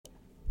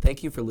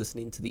Thank you for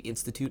listening to the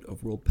Institute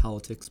of World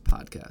Politics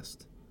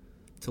podcast.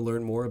 To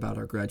learn more about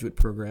our graduate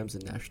programs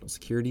in national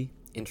security,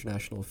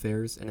 international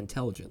affairs, and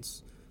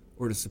intelligence,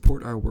 or to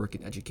support our work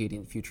in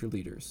educating future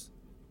leaders,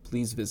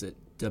 please visit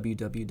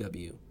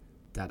www.iwp.edu.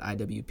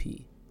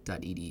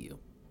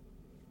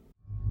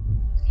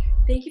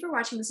 Thank you for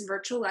watching this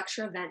virtual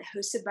lecture event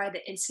hosted by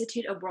the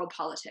Institute of World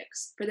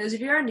Politics. For those of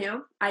you who are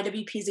new,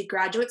 IWP is a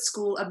graduate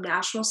school of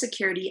national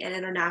security and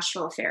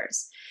international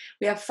affairs.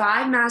 We have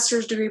 5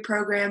 master's degree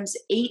programs,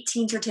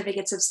 18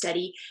 certificates of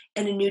study,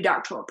 and a new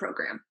doctoral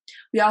program.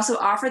 We also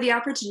offer the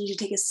opportunity to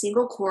take a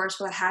single course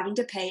without having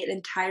to pay an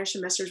entire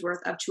semester's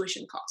worth of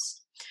tuition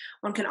costs.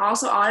 One can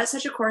also audit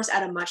such a course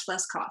at a much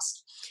less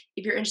cost.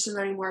 If you're interested in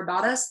learning more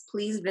about us,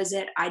 please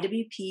visit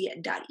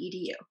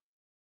iwp.edu.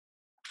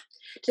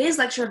 Today's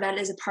lecture event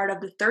is a part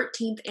of the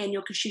 13th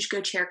Annual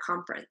Kosciuszko Chair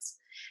Conference.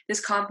 This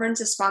conference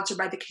is sponsored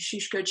by the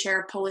Kosciuszko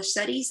Chair of Polish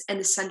Studies and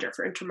the Center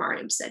for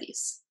Intermarium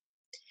Studies.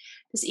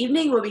 This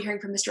evening, we'll be hearing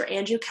from Mr.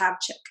 Andrew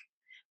Kavchik.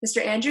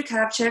 Mr. Andrew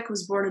Kavchik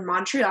was born in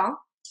Montreal.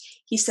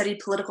 He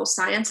studied political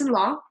science and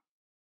law.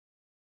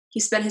 He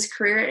spent his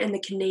career in the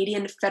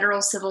Canadian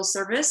Federal Civil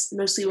Service,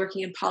 mostly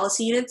working in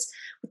policy units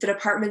with the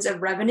Departments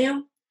of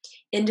Revenue,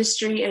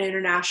 Industry, and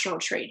International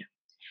Trade.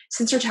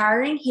 Since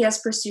retiring, he has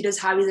pursued his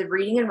hobbies of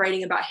reading and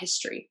writing about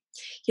history.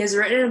 He has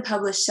written and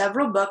published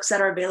several books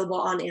that are available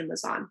on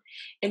Amazon,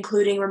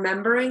 including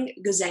Remembering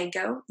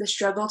Guzhenko, The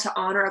Struggle to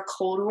Honor a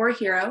Cold War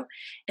Hero,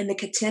 and the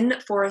Katyn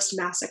Forest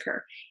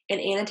Massacre, an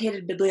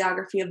annotated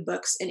bibliography of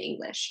books in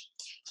English.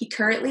 He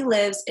currently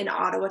lives in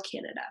Ottawa,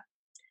 Canada.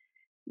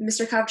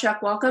 Mr.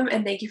 Kavchuk, welcome,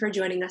 and thank you for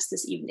joining us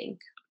this evening.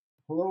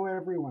 Hello,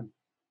 everyone.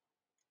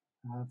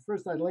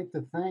 First, I'd like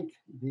to thank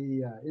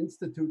the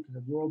Institute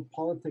of World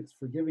Politics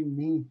for giving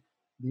me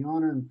the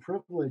honor and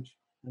privilege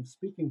of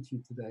speaking to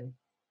you today.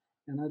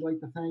 And I'd like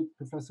to thank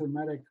Professor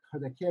Marek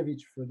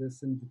Chodakiewicz for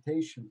this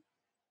invitation,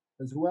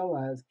 as well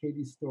as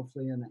Katie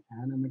Stoffley and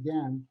Anna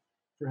McGann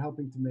for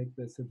helping to make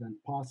this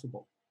event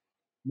possible.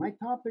 My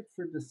topic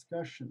for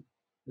discussion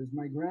is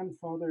my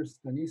grandfather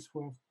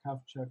Stanisław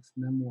Kavchuk's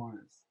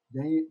memoirs,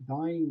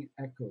 Dying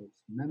Echoes,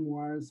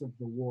 Memoirs of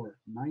the War,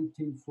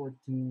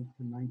 1914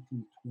 to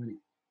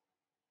 1920,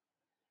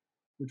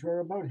 which are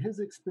about his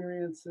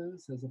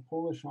experiences as a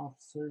Polish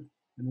officer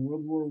in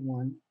World War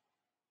I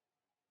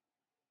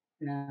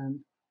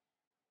and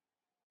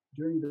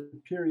during the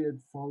period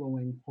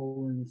following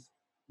Poland's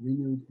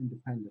renewed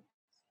independence.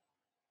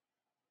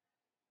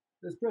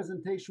 This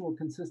presentation will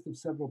consist of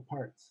several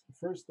parts.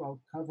 First, I'll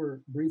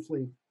cover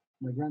briefly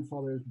my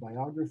grandfather's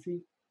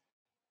biography.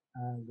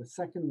 The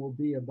second will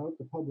be about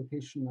the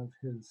publication of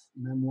his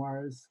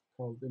memoirs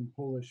called in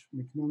Polish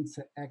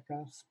Miknące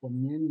Echa,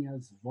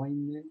 Wspomnienia z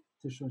wojny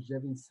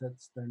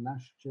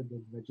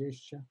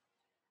 1914-20.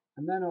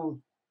 And then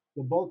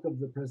the bulk of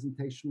the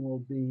presentation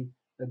will be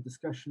a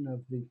discussion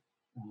of the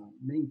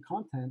main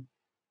content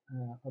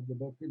of the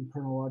book in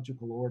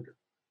chronological order.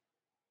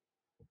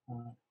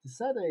 To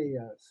set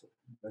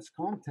as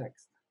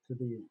context to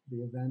the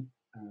event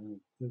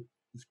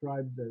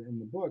described in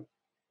the book,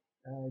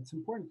 it's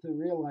important to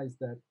realize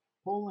that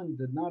Poland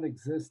did not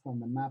exist on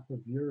the map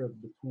of Europe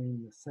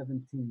between the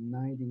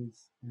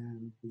 1790s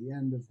and the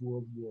end of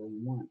World War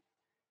I.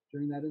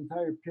 During that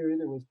entire period,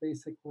 it was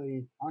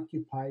basically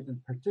occupied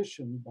and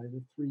partitioned by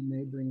the 3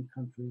 neighboring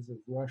countries of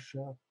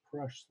Russia,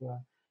 Prussia,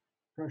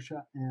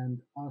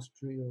 and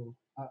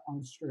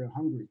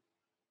Austria-Hungary.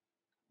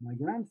 My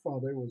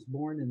grandfather was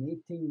born in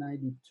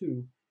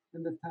 1892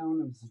 in the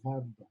town of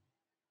Zwarden,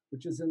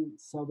 which is in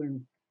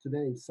southern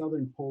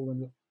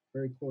Poland,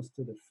 very close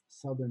to the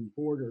southern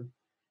border.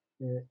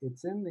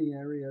 It's in the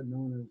area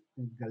known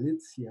as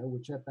Galicia,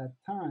 which at that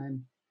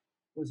time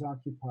was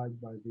occupied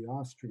by the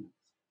Austrians.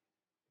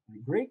 My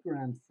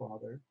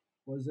great-grandfather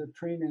was a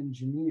train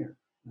engineer,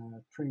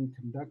 train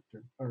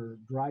conductor or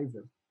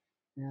driver,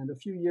 and a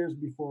few years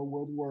before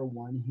World War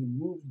I, he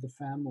moved the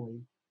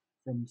family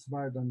from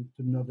Zwarden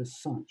to Nowy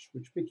Sącz,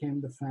 which became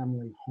the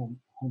family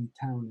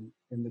hometown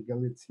in the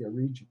Galicia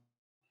region.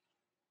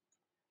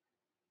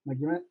 My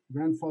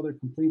grandfather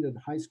completed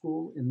high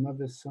school in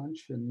Nowy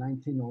Sącz in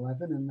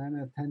 1911 and then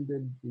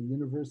attended the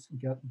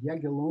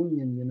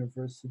Jagiellonian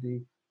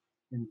University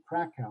in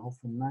Krakow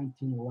from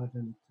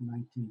 1911 to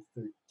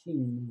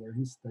 1913, where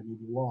he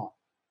studied law.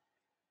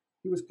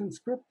 He was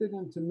conscripted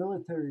into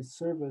military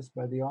service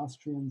by the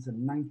Austrians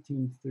in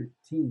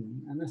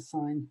 1913 and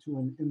assigned to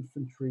an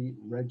infantry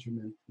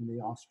regiment in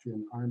the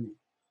Austrian army.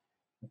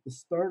 At the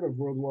start of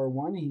World War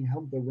I, he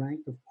held the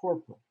rank of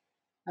corporal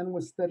and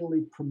was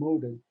steadily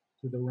promoted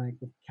to the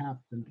rank of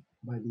captain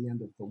by the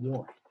end of the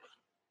war.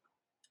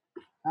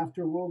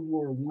 After World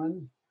War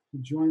I, he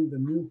joined the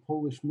new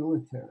Polish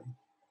military.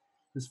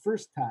 His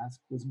first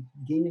task was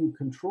gaining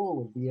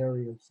control of the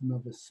area of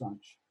Nowy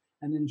Sącz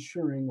and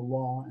ensuring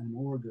law and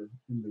order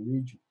in the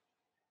region.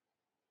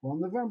 Well,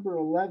 November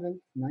 11,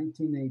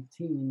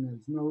 1918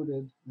 is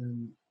noted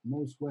in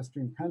most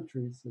Western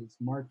countries as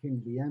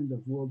marking the end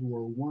of World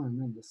War I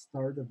and the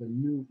start of a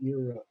new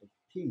era of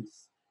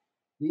peace.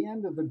 The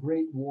end of the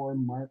Great War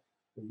marked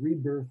the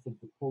rebirth of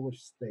the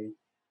Polish state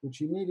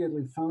which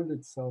immediately found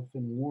itself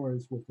in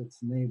wars with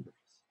its neighbors.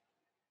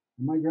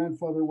 And my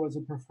grandfather was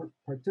a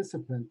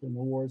participant in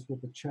the wars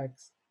with the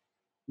Czechs,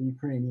 the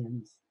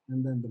Ukrainians,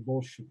 and then the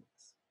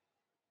Bolsheviks.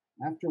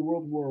 After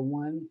World War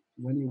I,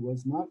 when he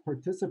was not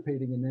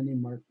participating in any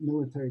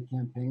military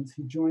campaigns,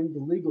 he joined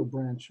the legal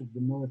branch of the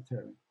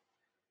military.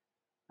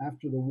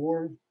 After the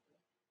war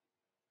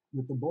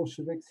with the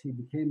Bolsheviks, he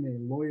became a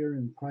lawyer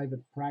in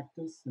private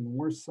practice in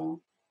Warsaw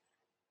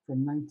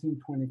from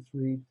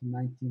 1923 to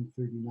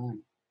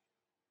 1939.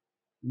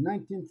 In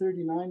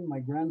 1939, my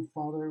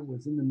grandfather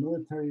was in the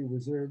military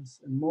reserves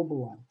and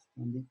mobilized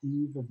on the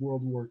eve of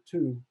World War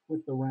II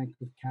with the rank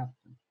of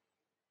captain.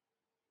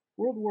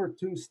 World War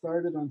II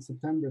started on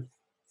September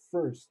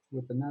 1st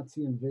with the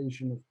Nazi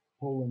invasion of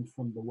Poland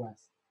from the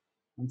west.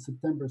 On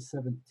September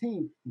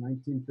 17,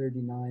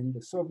 1939,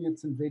 the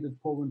Soviets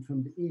invaded Poland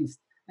from the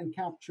east and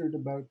captured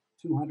about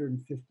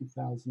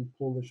 250,000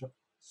 Polish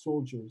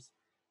soldiers,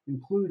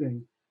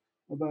 including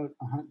about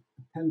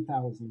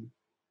 10,000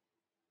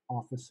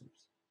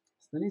 officers.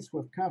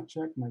 Stanisław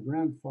Kawczak, my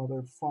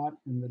grandfather, fought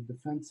in the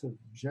defense of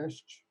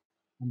Brześć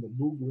on the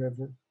Bug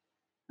River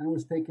and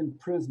was taken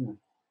prisoner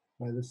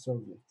by the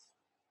Soviets.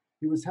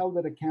 He was held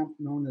at a camp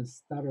known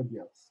as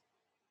Starobielsk.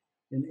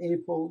 In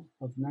April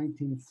of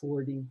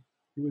 1940,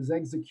 he was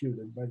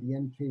executed by the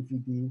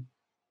NKVD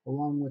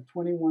along with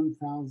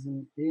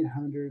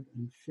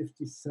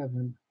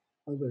 21,857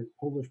 other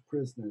Polish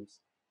prisoners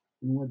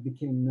in what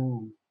became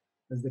known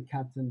as the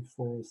Katyn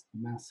Forest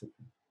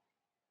Massacre.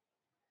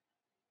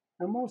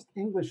 Now, most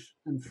English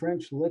and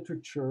French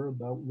literature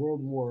about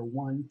World War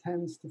I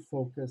tends to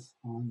focus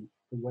on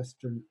the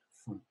Western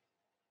Front.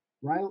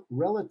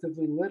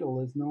 Relatively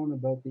little is known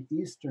about the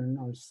Eastern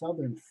or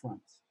Southern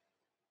fronts.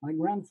 My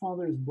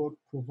grandfather's book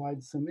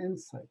provides some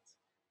insights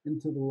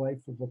into the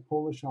life of a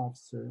Polish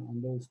officer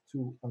on those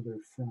two other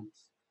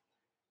fronts.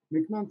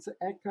 Miknące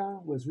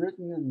Eka was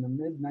written in the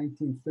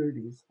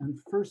mid-1930s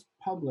and first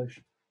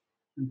published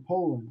in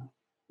Poland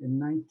in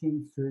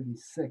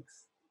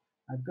 1936.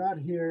 I've got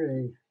here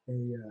a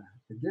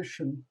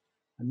edition,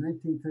 a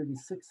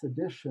 1936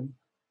 edition,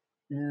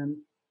 and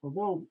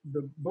although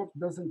the book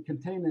doesn't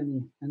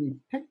contain any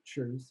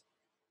pictures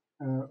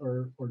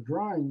or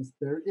drawings,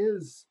 there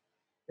is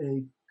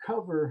a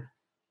cover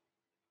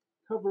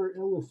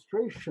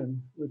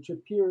illustration which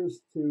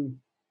appears to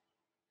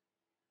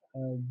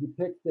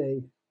depict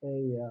a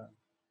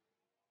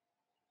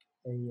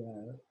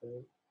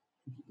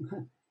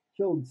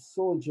killed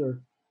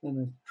soldier in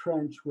a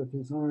trench with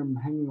his arm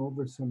hanging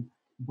over some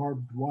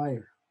barbed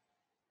wire.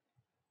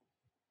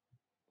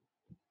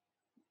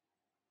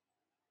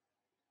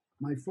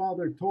 My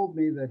father told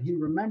me that he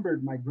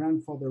remembered my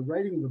grandfather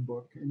writing the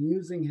book and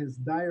using his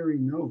diary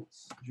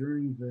notes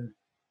during the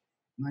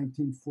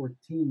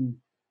 1914-1920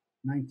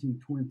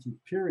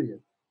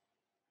 period.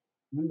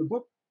 When the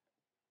book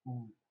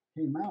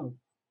came out,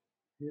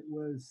 it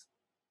was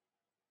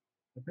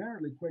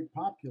apparently quite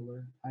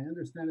popular. I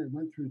understand it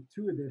went through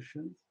 2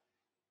 editions,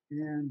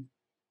 and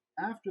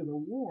after the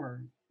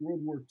war,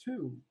 World War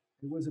II,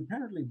 it was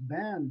apparently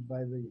banned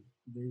by the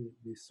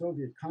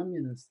Soviet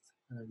communist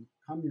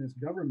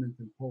government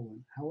in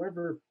Poland.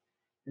 However,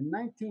 in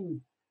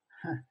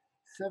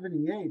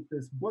 1978,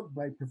 this book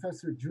by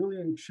Professor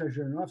Julian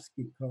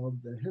Krzyżanowski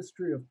called The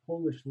History of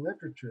Polish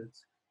Literature,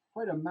 it's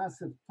quite a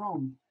massive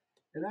tome.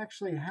 It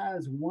actually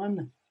has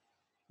one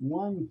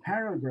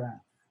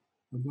paragraph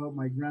about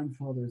my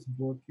grandfather's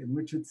book in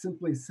which it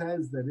simply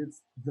says that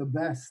it's the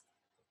best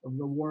of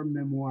the war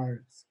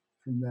memoirs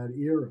from that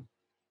era.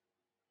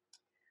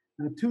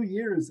 Now, 2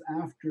 years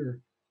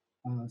after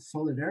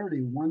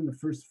Solidarity won the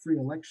first free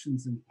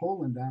elections in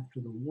Poland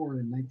after the war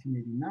in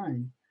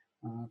 1989,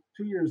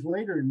 2 years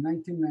later, in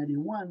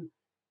 1991,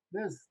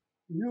 this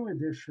new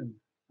edition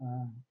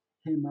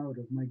came out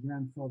of my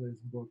grandfather's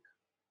book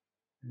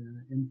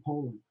in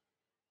Poland.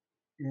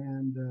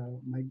 And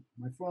my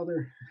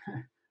father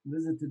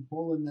visited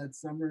Poland that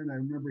summer, and I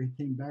remember he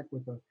came back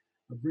with a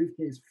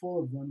briefcase full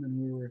of them, and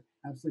we were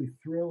absolutely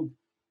thrilled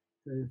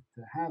to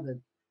have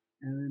it.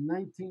 And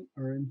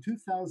in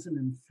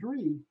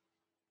 2003,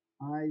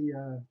 I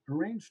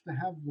arranged to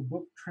have the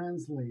book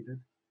translated,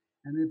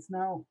 and it's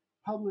now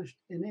published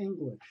in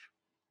English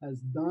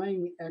as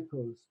Dying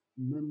Echoes,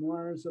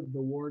 Memoirs of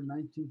the War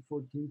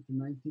 1914 to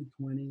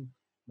 1920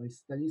 by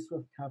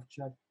Stanisław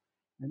Kawczak.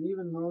 And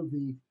even though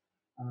the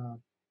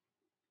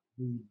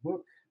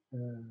book,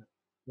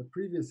 the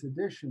previous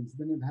editions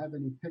didn't have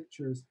any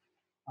pictures,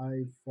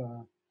 I've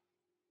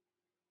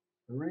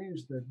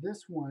arranged that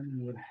this one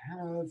would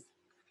have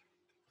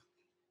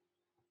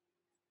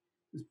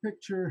this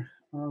picture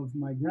of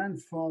my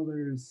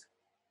grandfather's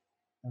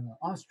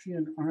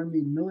Austrian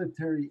Army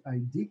military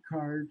ID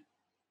card,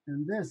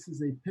 and this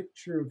is a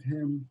picture of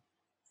him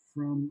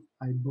from,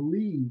 I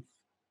believe,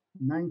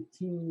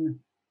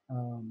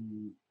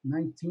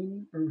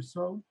 1919 or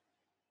so,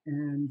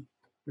 and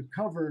the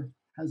cover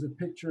has a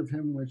picture of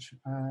him which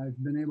I've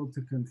been able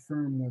to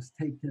confirm was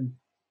taken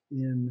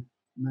in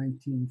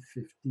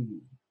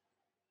 1915.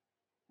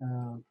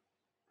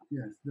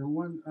 Yes, the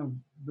one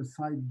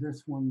beside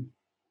this one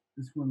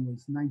This one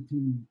was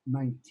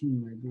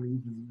 1919, I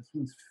believe, and this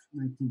one's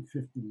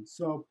 1915.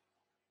 So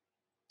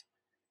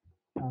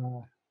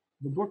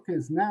the book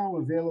is now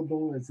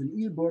available as an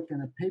ebook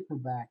and a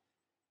paperback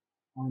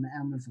on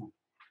Amazon.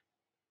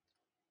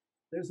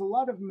 There's a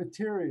lot of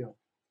material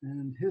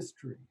and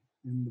history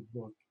in the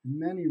book, and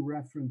many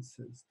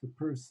references to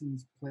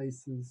persons,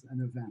 places,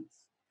 and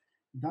events.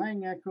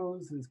 Dying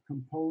Echoes is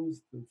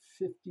composed of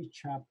 50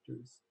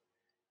 chapters.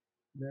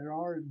 There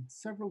are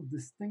several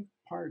distinct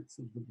parts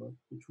of the book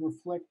which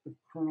reflect the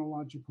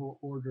chronological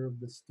order of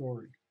the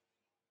story.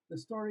 The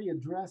story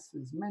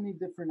addresses many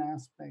different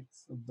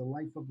aspects of the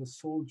life of a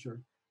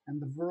soldier and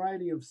the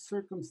variety of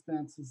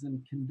circumstances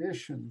and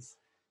conditions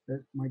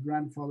that my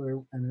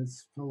grandfather and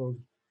his fellow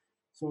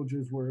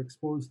soldiers were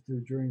exposed to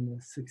during the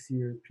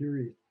 6-year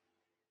period.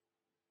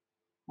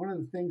 One of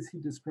the things he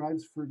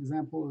describes, for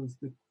example, is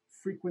the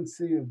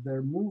frequency of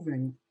their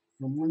moving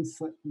from one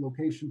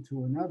location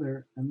to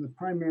another, and the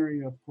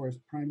primary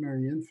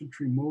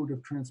infantry mode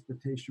of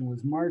transportation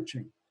was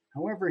marching.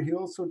 However, he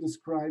also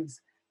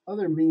describes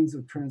other means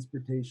of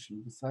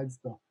transportation besides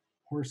the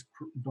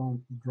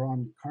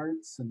horse-drawn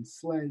carts and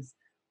sleds.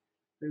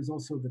 There's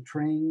also the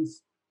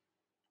trains,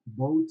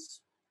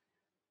 boats,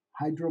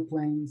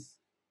 hydroplanes,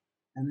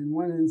 and in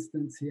one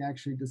instance, he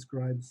actually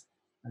describes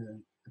a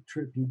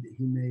trip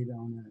he made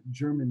on a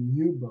German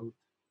U-boat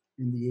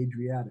in the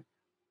Adriatic.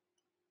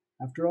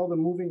 After all the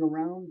moving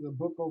around, the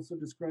book also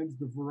describes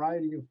the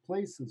variety of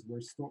places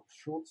where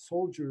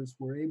soldiers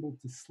were able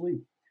to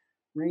sleep,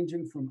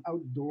 ranging from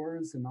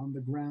outdoors and on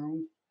the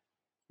ground,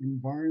 in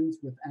barns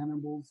with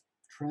animals,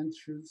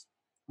 trenches,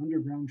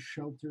 underground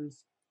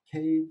shelters,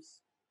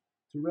 caves,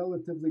 to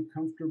relatively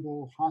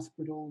comfortable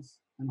hospitals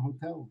and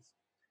hotels.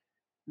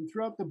 And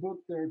throughout the book,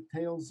 there are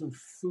tales of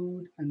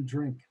food and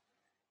drink,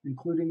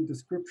 including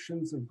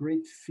descriptions of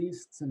great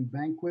feasts and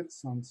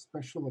banquets on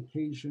special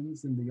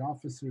occasions in the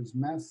officers'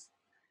 mess,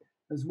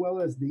 as well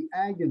as the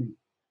agony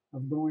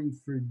of going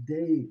for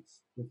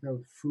days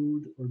without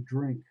food or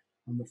drink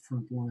on the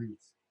front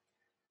lines.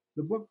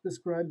 The book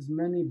describes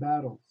many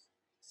battles.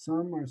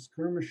 Some are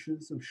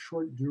skirmishes of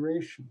short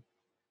duration.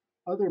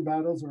 Other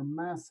battles are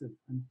massive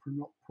and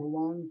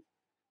prolonged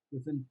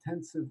with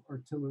intensive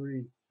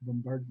artillery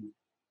bombardment.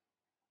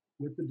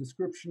 With the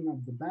description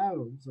of the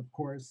battles, of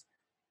course,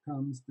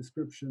 comes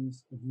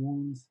descriptions of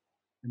wounds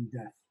and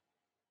death.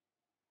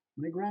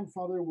 My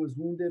grandfather was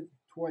wounded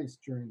twice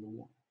during the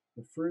war.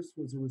 The first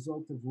was a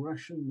result of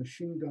Russian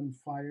machine gun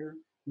fire,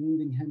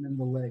 wounding him in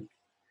the leg.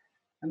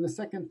 And the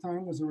second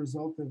time was a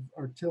result of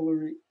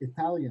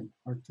Italian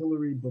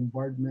artillery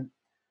bombardment,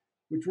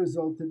 which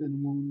resulted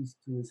in wounds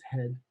to his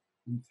head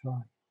and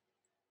thigh.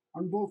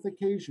 On both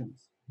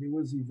occasions, he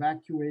was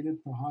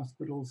evacuated to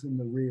hospitals in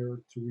the rear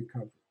to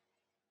recover.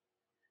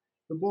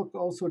 The book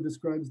also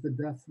describes the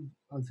death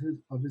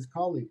of his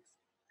colleagues.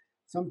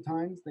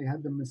 Sometimes they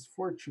had the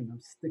misfortune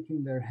of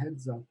sticking their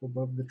heads up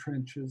above the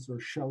trenches or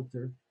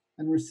shelter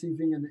and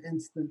receiving an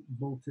instant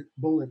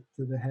bullet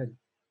to the head.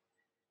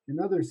 In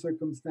other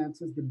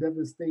circumstances, the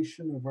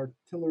devastation of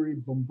artillery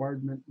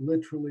bombardment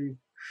literally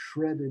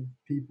shredded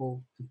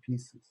people to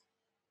pieces.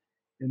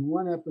 In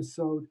one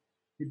episode,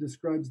 he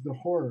describes the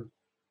horror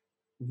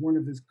of one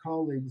of his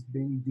colleagues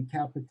being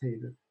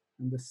decapitated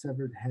and the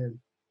severed head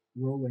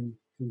rolling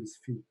to his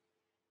feet.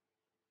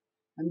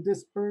 And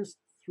dispersed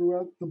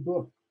throughout the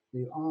book,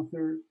 the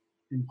author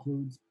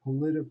includes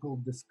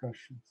political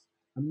discussions.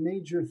 A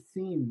major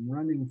theme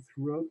running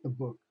throughout the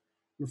book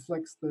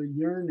reflects the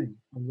yearning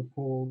of the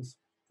Poles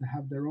to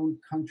have their own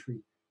country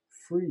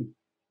free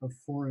of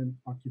foreign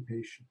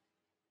occupation.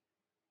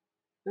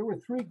 There were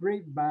 3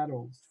 great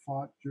battles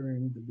fought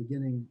during the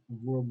beginning of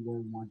World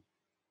War I.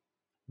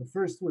 The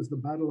first was the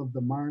Battle of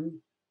the Marne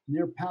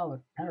near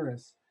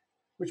Paris,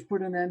 which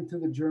put an end to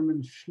the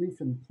German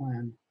Schlieffen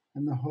Plan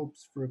and the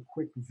hopes for a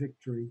quick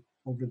victory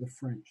over the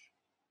French.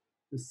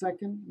 The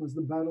second was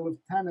the Battle of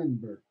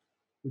Tannenberg,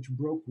 which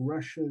broke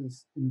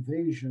Russia's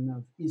invasion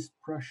of East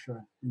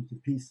Prussia into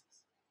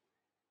pieces.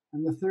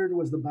 And the third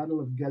was the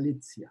Battle of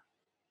Galicia,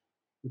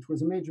 which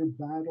was a major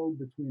battle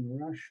between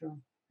Russia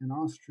and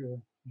Austria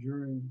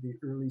during the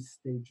early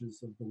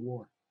stages of the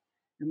war.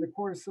 In the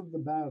course of the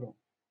battle,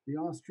 the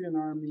Austrian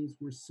armies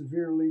were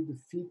severely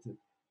defeated,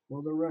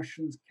 while the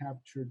Russians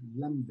captured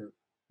Lemberg,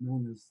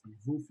 known as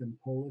Lwów in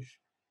Polish,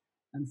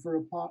 and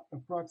for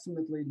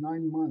approximately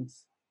 9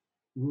 months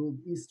ruled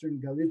eastern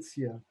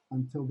Galicia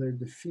until their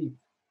defeat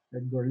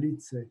at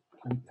Gorlice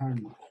and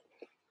Tarnów.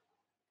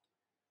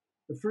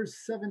 The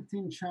first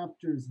 17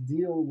 chapters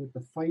deal with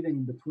the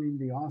fighting between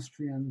the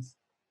Austrians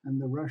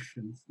and the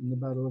Russians in the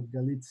Battle of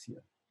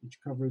Galicia, which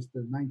covers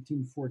the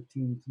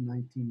 1914 to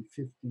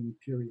 1915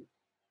 period.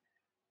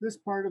 This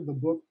part of the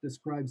book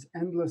describes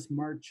endless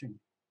marching,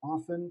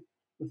 often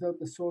without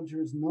the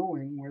soldiers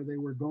knowing where they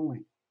were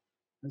going,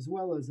 as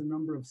well as a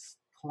number of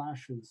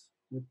clashes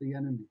with the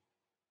enemy.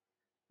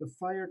 The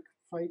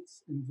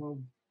firefights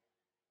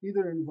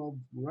either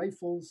involved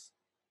rifles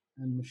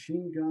and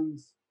machine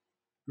guns,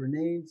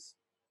 grenades,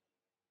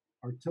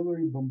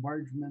 artillery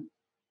bombardment,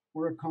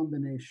 or a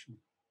combination.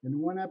 In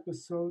one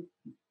episode,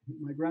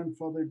 My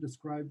grandfather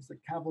describes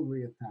a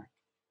cavalry attack.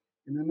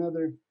 In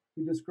another,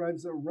 he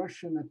describes a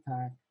Russian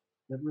attack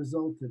that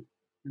resulted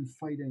in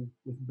fighting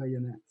with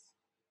bayonets.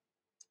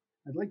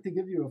 I'd like to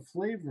give you a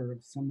flavor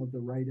of some of the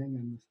writing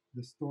and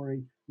the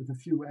story with a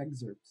few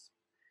excerpts.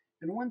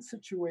 In one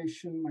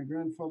situation, my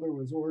grandfather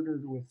was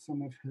ordered with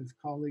some of his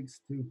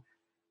colleagues to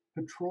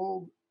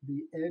patrol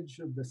the edge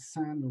of the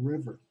San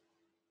River.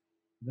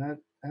 That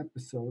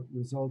episode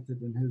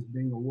resulted in his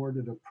being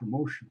awarded a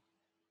promotion.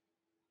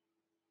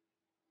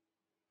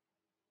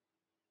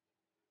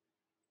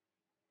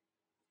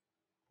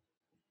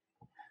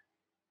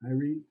 I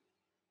read,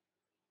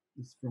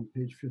 this is from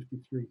page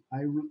 53.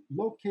 I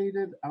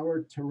located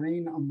our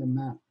terrain on the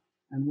map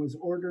and was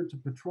ordered to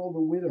patrol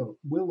the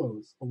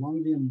willows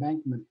along the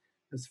embankment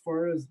as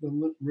far as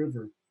the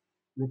river,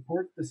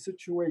 report the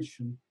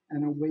situation,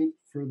 and await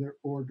further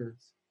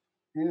orders,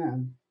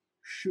 and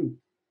shoot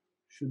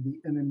should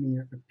the enemy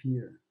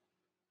appear.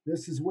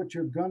 This is what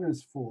your gun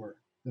is for,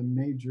 the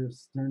major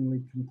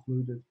sternly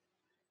concluded.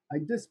 I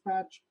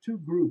dispatched two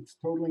groups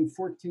totaling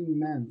 14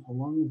 men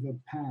along the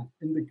path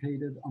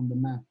indicated on the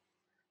map.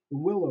 The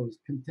willows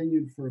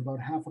continued for about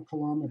half a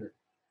kilometer.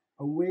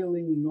 A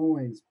wailing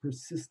noise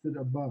persisted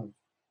above,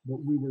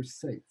 but we were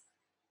safe.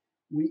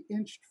 We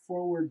inched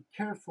forward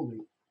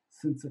carefully,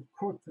 since a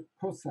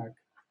Cossack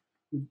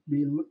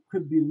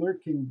could be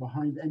lurking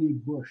behind any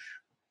bush,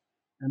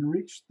 and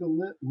reached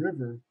the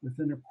river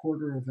within a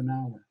quarter of an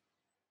hour.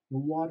 The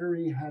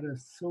watery had a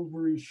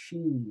silvery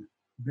sheen,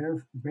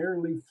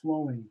 barely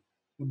flowing,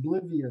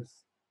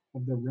 oblivious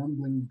of the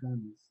rumbling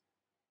guns.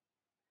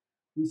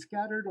 We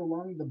scattered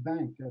along the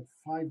bank at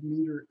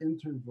 5-meter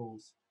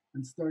intervals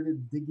and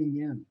started digging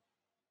in.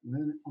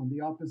 Then on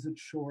the opposite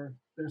shore,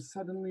 there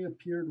suddenly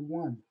appeared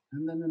one,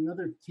 and then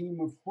another team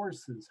of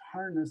horses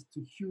harnessed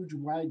to huge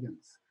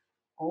wagons.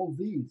 All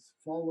these,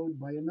 followed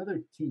by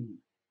another team,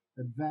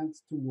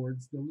 advanced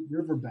towards the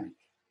riverbank.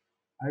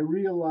 I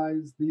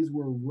realized these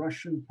were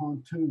Russian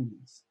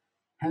pontoons,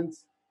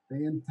 hence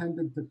they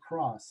intended to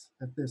cross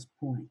at this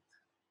point.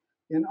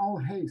 In all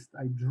haste,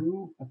 I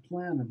drew a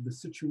plan of the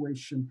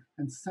situation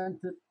and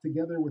sent it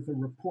together with a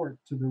report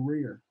to the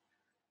rear.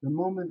 The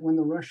moment when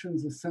the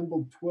Russians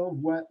assembled 12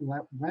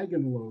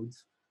 wagon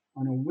loads,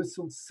 on a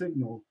whistled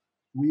signal,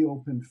 we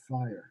opened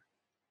fire.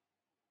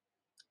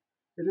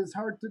 It is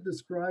hard to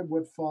describe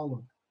what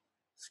followed.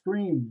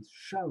 Screams,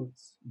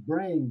 shouts,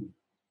 braying,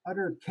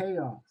 utter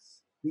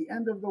chaos, the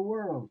end of the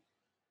world.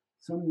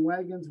 Some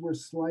wagons were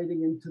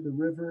sliding into the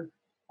river,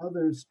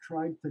 others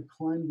tried to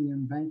climb the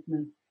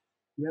embankment,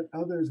 yet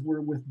others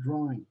were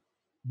withdrawing.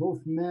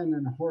 Both men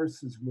and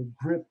horses were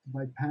gripped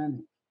by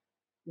panic.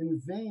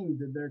 In vain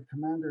did their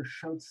commander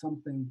shout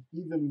something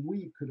even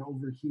we could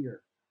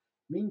overhear.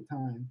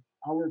 Meantime,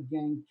 our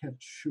gang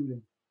kept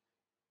shooting.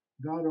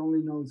 God only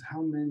knows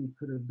how many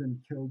could have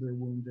been killed or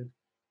wounded.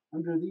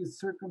 Under these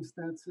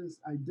circumstances,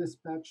 I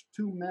dispatched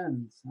 2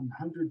 men some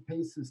 100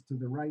 paces to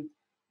the right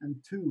and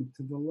 2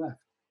 to the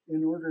left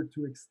in order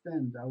to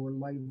extend our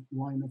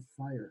line of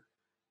fire,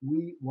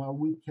 while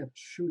we kept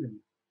shooting,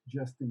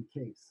 just in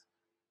case.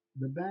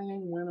 The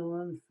banging went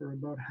on for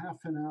about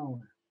half an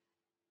hour,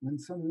 when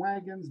some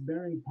wagons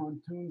bearing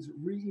pontoons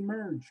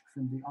re-emerged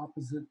from the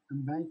opposite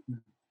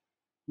embankment.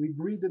 We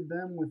greeted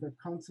them with a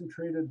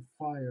concentrated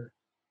fire.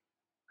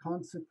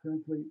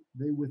 Consequently,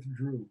 they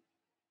withdrew.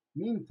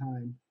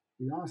 Meantime,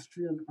 the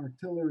Austrian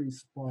artillery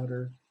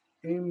spotter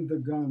aimed the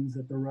guns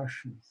at the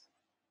Russians,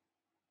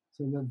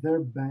 so that their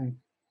bank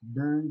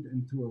burned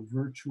into a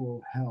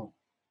virtual hell.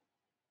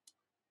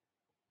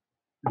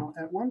 Now,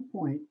 at one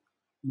point,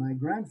 my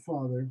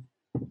grandfather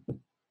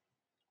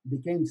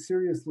became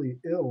seriously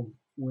ill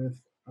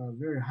with a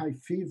very high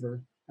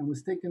fever and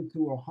was taken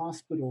to a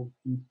hospital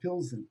in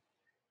Pilsen.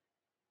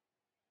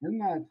 In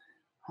that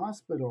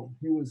hospital,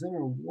 he was in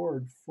a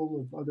ward full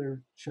of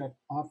other Czech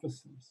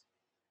officers.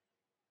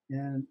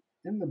 And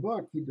in the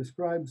book, he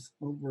describes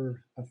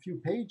over a few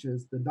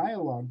pages the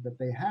dialogue that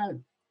they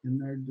had in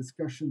their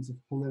discussions of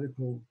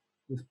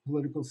this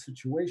political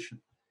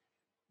situation.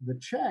 The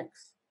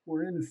Czechs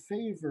were in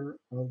favor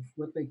of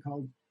what they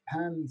called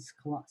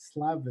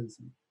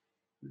pan-Slavism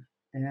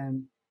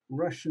and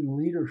Russian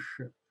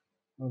leadership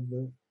of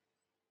the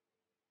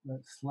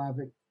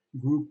Slavic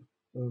group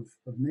of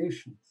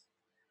nations.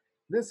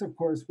 This, of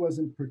course,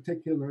 wasn't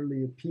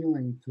particularly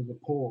appealing to the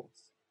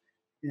Poles.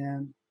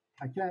 And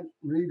I can't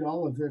read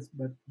all of this,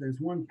 but there's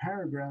one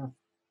paragraph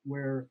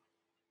where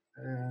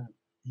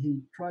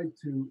he tried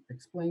to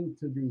explain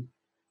to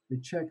the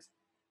Czechs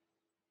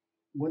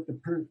what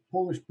the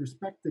Polish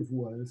perspective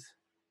was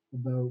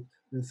about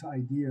this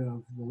idea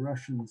of the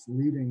Russians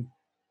leading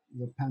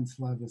the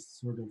pan-Slavist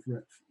sort of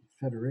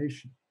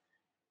federation.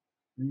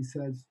 And he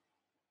says,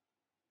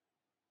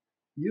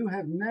 "You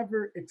have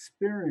never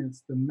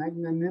experienced the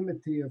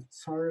magnanimity of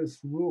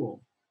Tsarist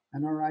rule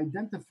and are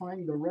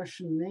identifying the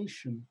Russian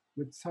nation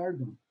with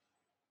Tsardom.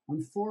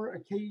 On 4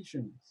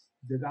 occasions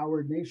did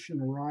our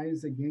nation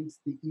rise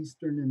against the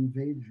Eastern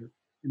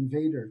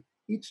invader.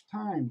 Each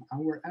time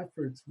our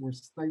efforts were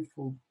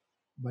stifled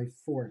by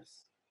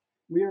force.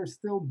 We are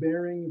still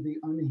bearing the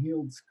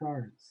unhealed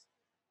scars.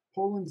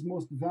 Poland's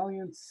most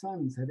valiant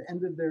sons had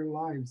ended their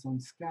lives on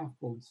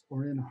scaffolds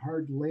or in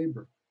hard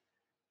labor.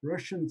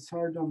 Russian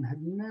Tsardom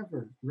had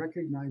never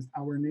recognized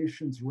our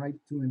nation's right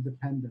to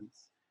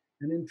independence,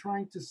 and in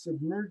trying to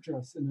submerge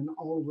us in an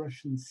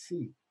all-Russian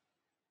sea,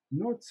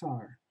 no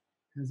Tsar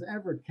has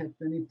ever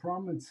kept any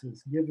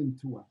promises given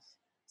to us.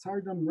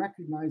 Tsardom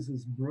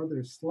recognizes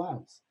brother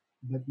Slavs,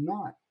 but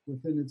not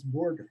within its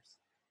borders.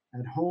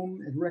 At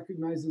home, it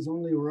recognizes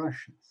only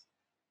Russians,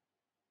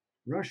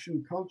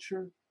 Russian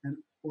culture, and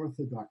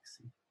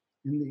orthodoxy.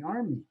 In the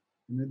army,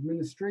 in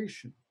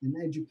administration, in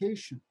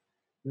education,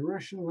 the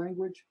Russian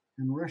language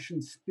and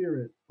Russian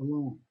spirit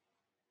alone.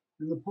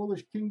 In the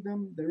Polish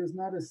kingdom, there is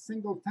not a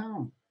single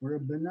town where a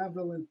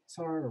benevolent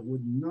Tsar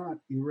would not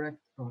erect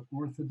an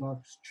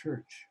Orthodox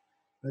church,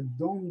 a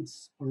domed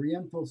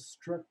Oriental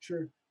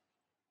structure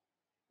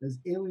as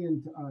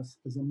alien to us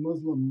as a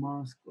Muslim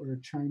mosque or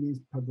a Chinese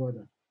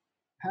pagoda.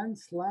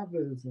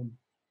 Pan-Slavism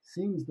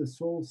seems the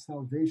sole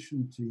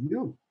salvation to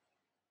you,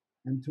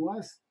 and to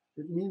us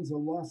it means a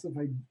loss of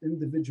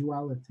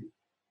individuality,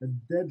 a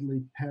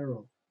deadly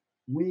peril.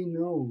 We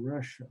know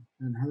Russia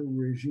and her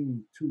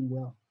regime too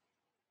well.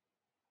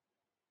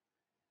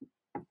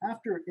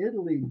 After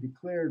Italy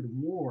declared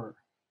war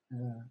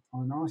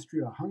on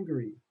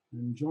Austria-Hungary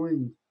and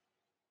joined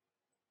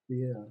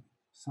the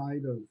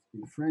side of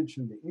the French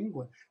and the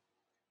English,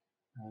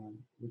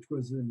 which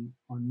was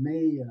on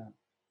May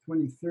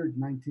 23rd,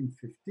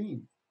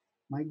 1915,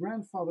 my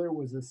grandfather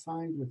was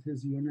assigned with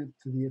his unit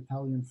to the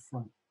Italian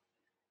front.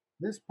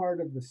 This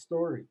part of the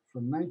story,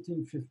 from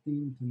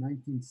 1915 to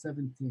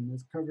 1917,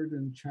 is covered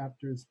in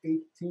chapters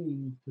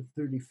 18 to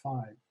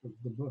 35 of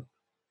the book.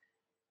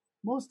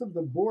 Most of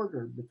the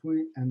border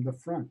between and the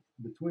front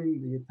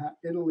between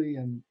Italy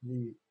and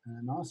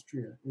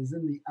Austria is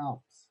in the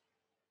Alps,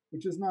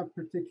 which is not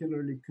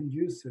particularly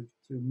conducive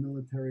to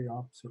military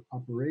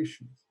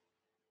operations.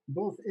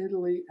 Both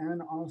Italy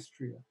and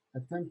Austria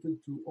attempted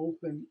to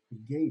open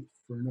a gate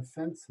for an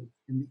offensive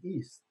in the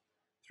east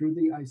through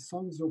the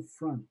Isonzo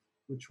front,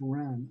 which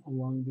ran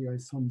along the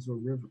Isonzo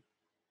River.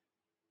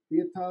 The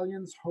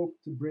Italians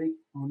hoped to break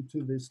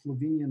onto the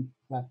Slovenian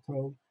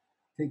plateau,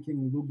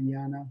 taking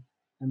Ljubljana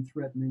and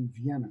threatening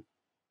Vienna.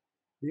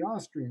 The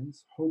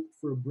Austrians hoped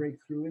for a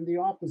breakthrough in the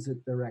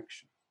opposite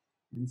direction.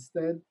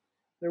 Instead,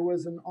 there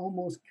was an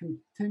almost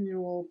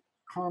continual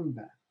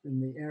combat in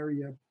the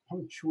area,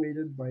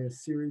 punctuated by a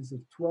series of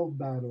 12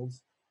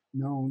 battles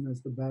known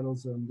as the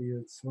battles on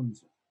the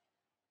Isonzo.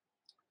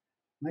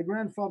 My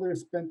grandfather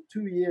spent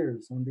 2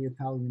 years on the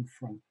Italian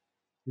front.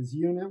 His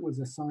unit was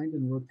assigned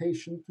in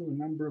rotation to a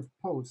number of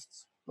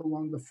posts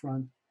along the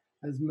front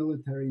as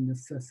military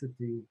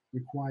necessity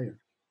required.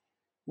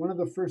 One of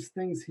the first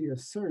things he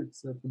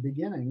asserts at the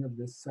beginning of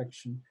this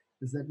section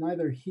is that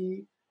neither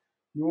he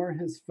nor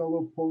his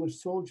fellow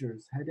Polish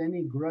soldiers had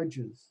any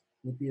grudges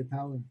with the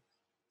Italians.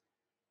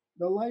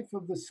 The life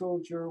of the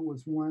soldier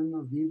was one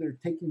of either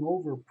taking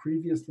over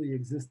previously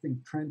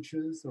existing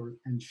trenches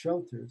and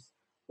shelters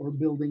or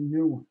building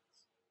new ones.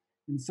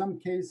 In some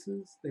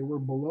cases, they were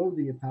below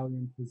the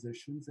Italian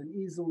positions and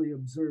easily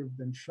observed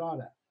and shot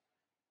at,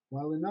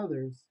 while in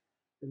others,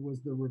 it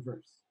was the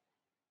reverse.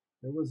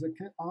 There was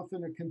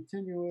often a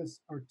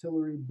continuous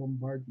artillery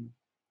bombardment.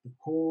 The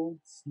cold,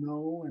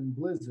 snow, and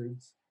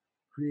blizzards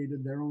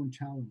created their own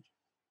challenges.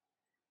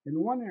 In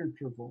one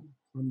interval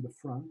from the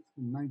front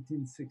in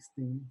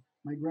 1916,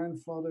 my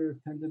grandfather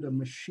attended a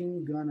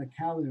machine gun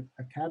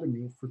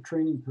academy for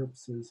training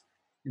purposes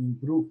in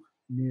Bruck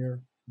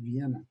near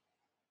Vienna.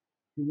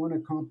 He won a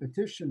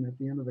competition at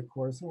the end of the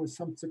course and was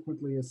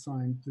subsequently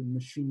assigned to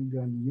machine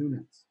gun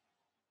units.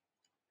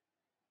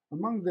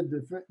 Among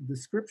the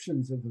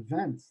descriptions of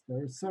events,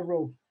 there are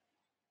several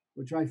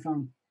which I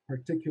found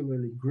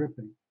particularly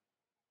gripping.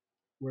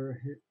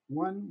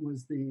 One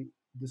was the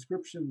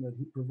description that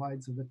he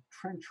provides of a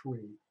trench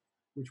raid,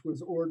 which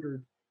was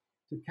ordered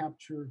to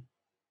capture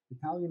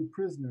Italian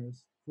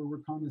prisoners for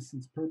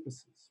reconnaissance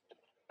purposes.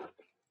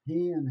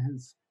 He and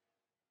his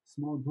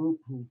small group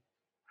who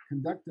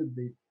conducted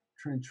the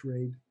trench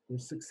raid were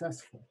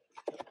successful.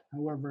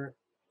 However,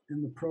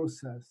 in the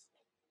process,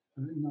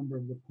 a number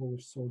of the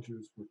Polish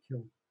soldiers were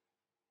killed.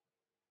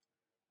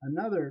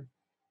 Another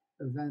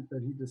event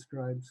that he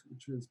describes,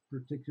 which was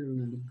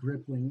particularly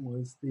gripping,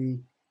 was the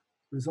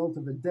result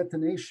of a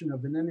detonation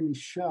of an enemy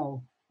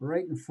shell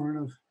right in front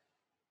of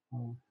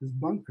his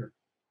bunker.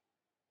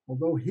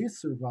 Although he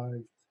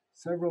survived,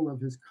 several of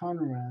his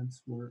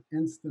comrades were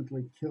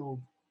instantly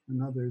killed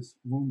and others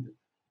wounded.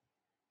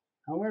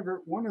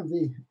 However, one of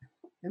the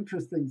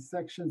interesting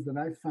sections that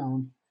I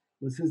found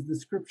was his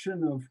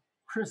description of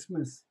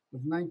Christmas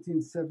of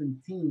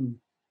 1917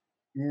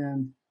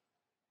 and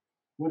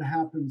what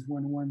happens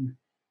when one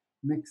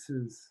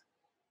mixes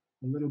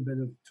a little bit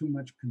of too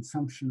much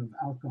consumption of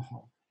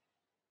alcohol.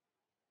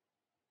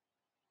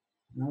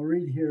 And I'll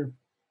read here.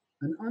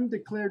 An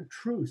undeclared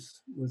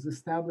truce was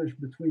established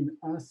between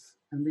us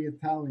and the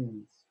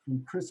Italians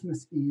from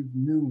Christmas Eve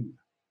noon.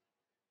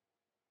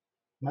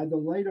 By the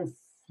light of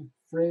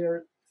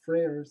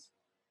flares,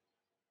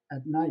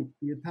 At night,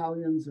 the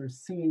Italians are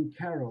singing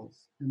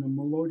carols in a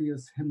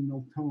melodious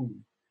hymnal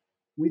tone.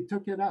 We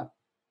took it up.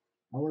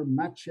 Our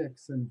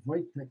Macieks and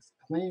Wojteks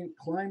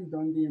climbed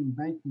on the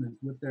embankment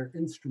with their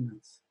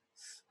instruments,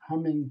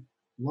 humming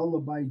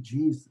Lullaby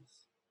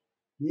Jesus.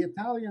 The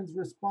Italians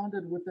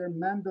responded with their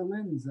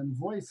mandolins and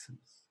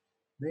voices.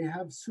 They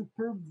have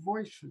superb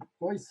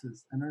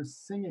voices and are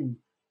singing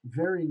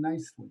very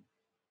nicely.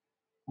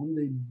 On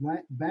the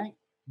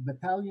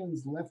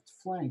battalion's left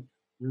flank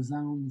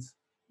resounds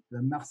the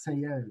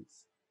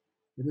Marseillaise.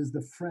 It is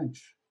the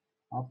French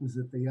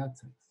opposite the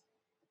Yatseks.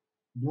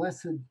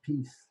 Blessed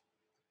peace.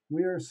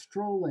 We are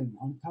strolling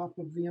on top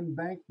of the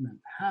embankment,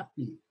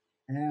 happy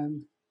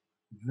and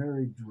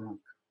very drunk.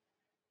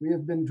 We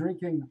have been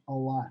drinking a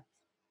lot.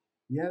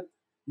 Yet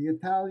the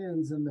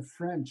Italians and the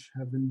French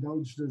have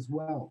indulged as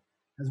well,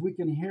 as we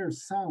can hear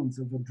sounds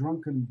of a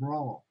drunken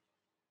brawl.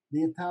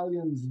 The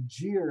Italians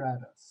jeer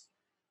at us.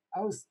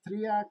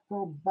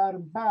 Austriaco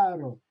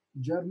barbaro,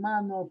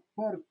 Germano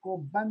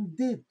porco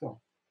bandito.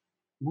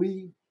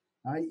 We,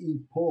 i.e.,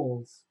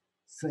 Poles,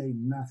 say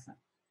nothing.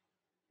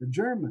 The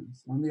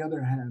Germans, on the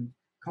other hand,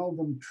 call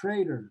them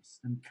traitors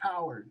and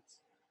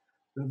cowards.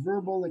 The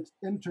verbal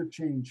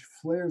interchange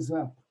flares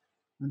up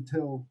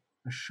until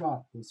a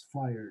shot was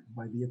fired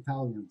by the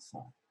Italian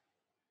side.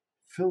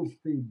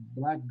 Filthy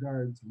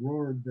blackguards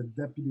roared the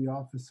deputy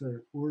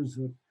officer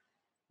Urzut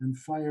and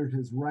fired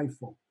his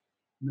rifle.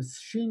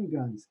 Machine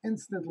guns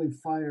instantly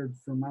fired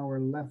from our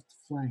left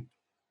flank.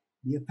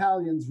 The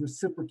Italians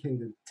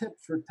reciprocated tit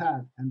for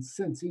tat, and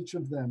since each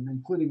of them,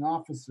 including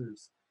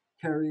officers,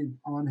 carried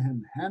on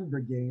him hand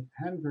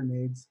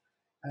grenades,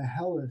 a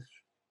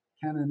hellish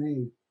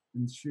cannonade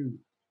ensued.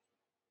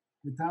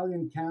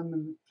 Italian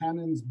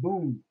cannons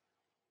boomed.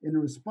 In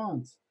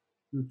response,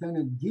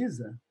 Lieutenant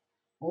Giza,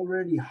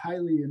 already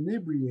highly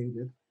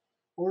inebriated,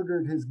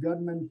 ordered his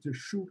gunmen to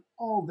shoot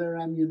all their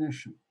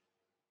ammunition.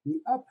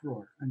 The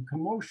uproar and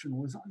commotion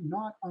was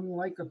not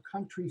unlike a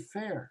country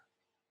fair,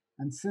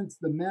 and since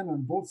the men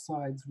on both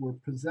sides were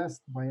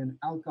possessed by an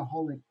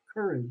alcoholic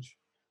courage,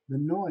 the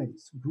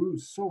noise grew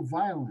so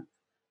violent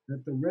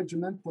that the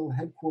regimental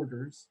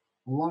headquarters,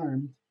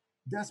 alarmed,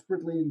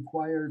 desperately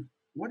inquired,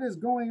 "What is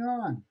going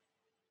on?"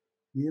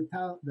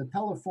 The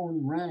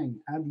telephone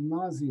rang ad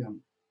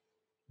nauseum,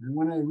 and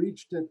when I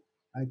reached it,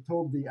 I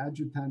told the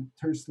adjutant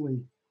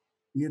tersely,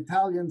 "The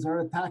Italians are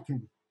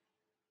attacking."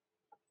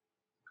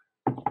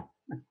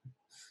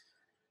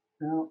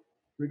 Now,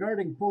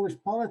 regarding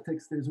Polish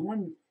politics, there's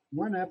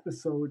one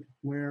episode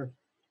where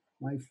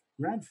my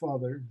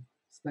grandfather,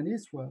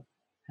 Stanisław,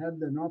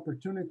 had an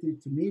opportunity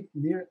to meet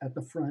near at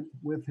the front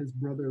with his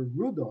brother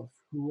Rudolf,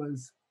 who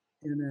was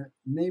in a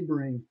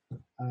neighboring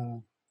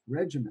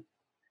regiment.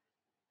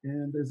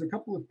 And there's a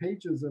couple of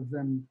pages of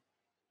them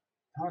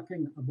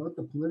talking about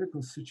the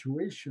political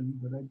situation,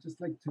 but I'd just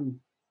like to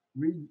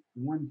read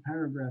one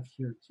paragraph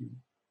here to you.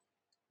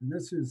 And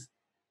this is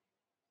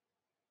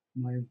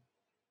my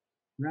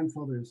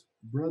grandfather's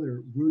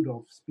brother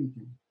Rudolf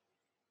speaking.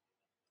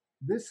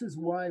 "This is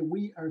why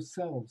we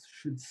ourselves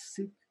should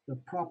seek the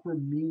proper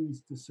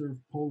means to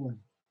serve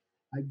Poland.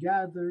 I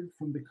gathered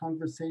from the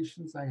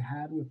conversations I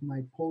had with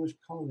my Polish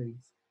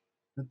colleagues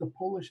that the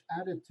Polish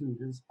attitude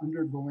is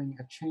undergoing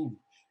a change,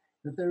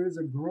 that there is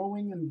a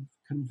growing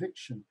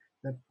conviction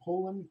that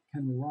Poland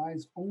can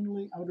rise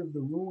only out of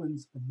the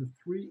ruins of the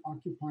three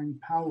occupying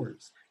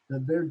powers,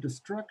 that their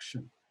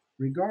destruction,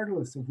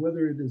 regardless of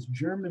whether it is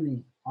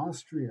Germany,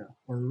 Austria,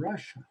 or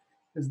Russia,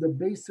 is the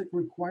basic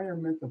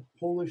requirement of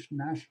Polish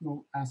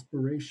national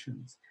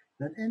aspirations,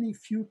 that any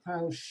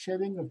futile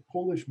shedding of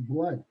Polish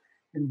blood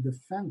in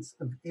defense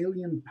of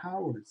alien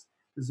powers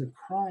is a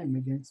crime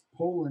against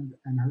Poland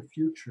and her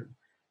future.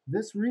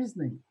 This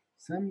reasoning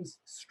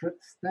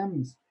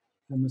stems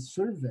from a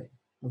survey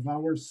of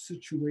our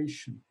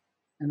situation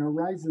and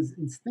arises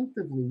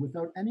instinctively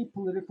without any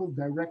political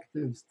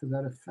directives to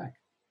that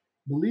effect.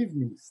 Believe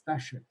me,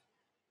 Staszek,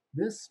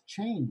 this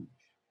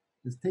change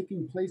is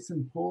taking place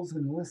in Poles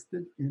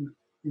enlisted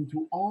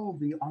into all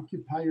the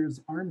occupiers'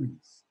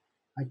 armies.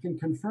 I can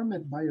confirm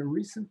it by a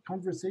recent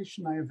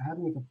conversation I have had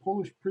with a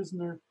Polish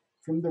prisoner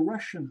from the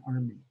Russian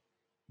army.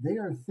 They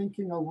are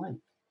thinking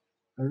alike.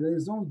 A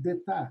raison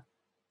d'etat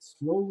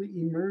slowly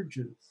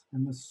emerges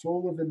in the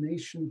soul of a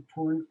nation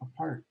torn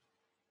apart.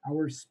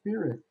 Our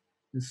spirit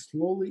is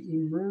slowly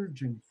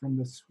emerging from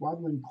the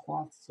swaddling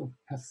cloths of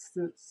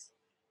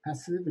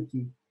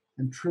passivity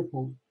and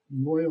triple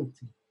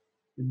loyalty.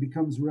 It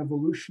becomes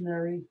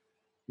revolutionary.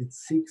 It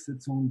seeks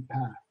its own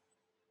path.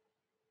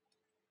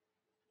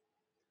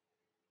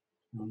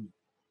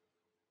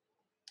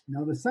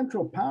 Now, the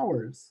Central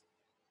Powers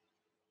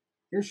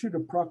issued a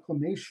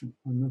proclamation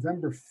on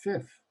November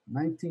 5th,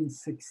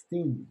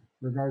 1916,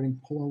 regarding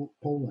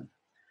Poland.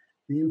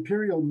 The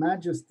Imperial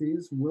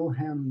Majesties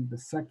Wilhelm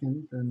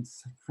II and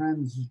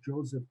Franz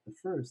Joseph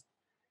I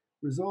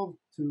resolved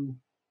to,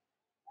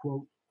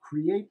 quote,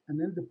 create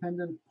an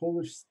independent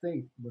Polish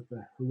state with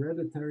a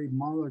hereditary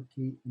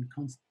monarchy and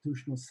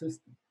constitutional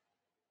system.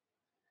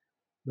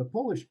 The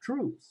Polish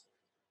troops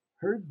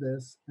heard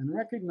this and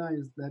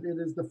recognized that it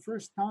is the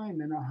first time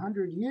in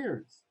 100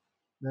 years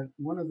that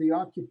one of the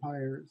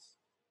occupiers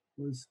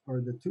was,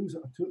 or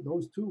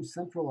those two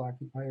central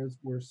occupiers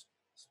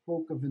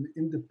spoke of an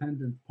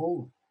independent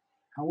Poland.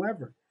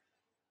 However,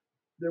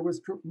 there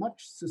was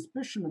much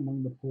suspicion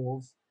among the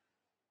Poles,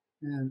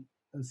 and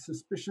a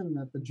suspicion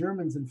that the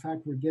Germans, in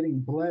fact, were getting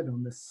bled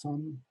on the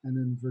Somme and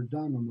in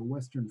Verdun on the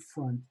Western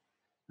Front,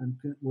 and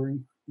were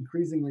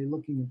increasingly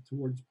looking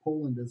towards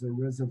Poland as a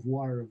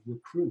reservoir of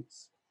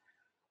recruits.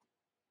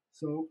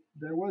 So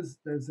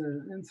there's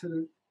an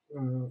incident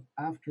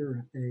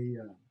after a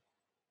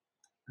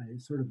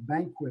sort of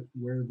banquet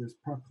where this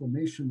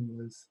proclamation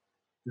was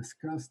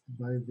discussed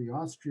by the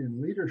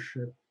Austrian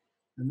leadership,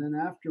 and then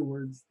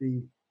afterwards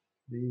the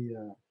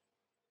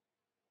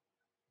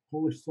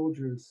Polish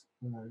soldiers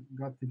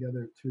got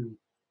together to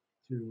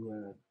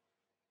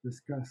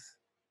discuss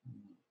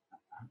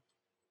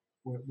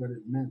what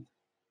it meant.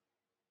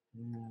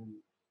 And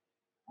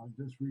I'll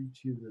just read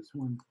to you this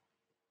one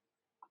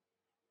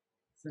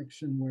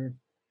section where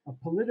a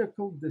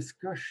political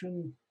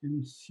discussion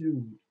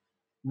ensued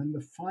when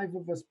the five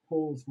of us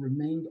Poles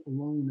remained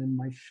alone in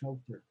my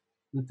shelter.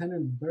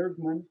 Lieutenant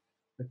Bergman,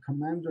 the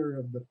commander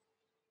of the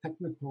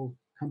technical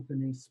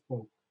company,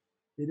 spoke.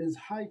 It is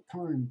high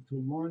time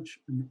to launch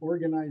an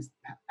organized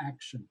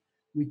action.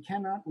 We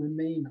cannot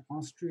remain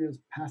Austria's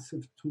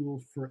passive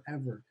tool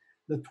forever.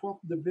 The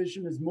 12th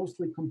Division is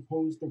mostly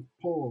composed of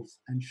Poles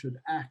and should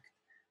act.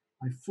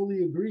 I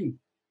fully agree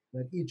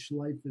that each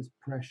life is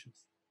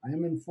precious. I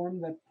am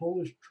informed that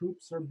Polish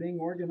troops are being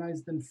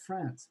organized in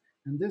France,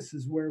 and this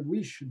is where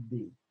we should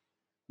be.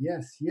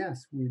 Yes,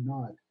 yes, we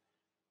nod.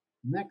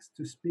 Next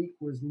to speak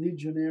was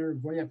Legionnaire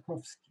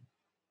Wojakowski.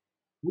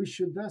 We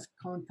should thus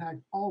contact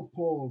all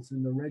Poles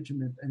in the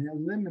regiment and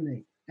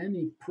eliminate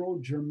any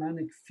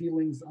pro-Germanic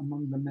feelings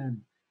among the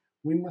men.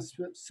 We must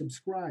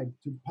subscribe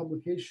to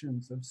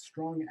publications of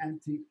strong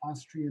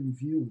anti-Austrian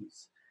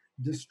views,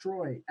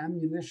 destroy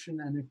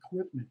ammunition and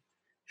equipment,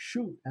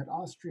 shoot at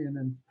Austrian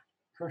and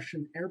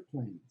Prussian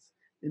airplanes,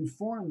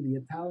 inform the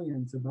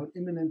Italians about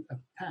imminent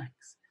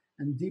attacks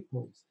and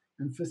depots,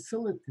 and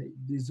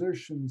facilitate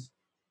desertions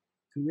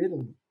to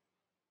Italy.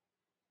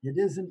 It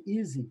isn't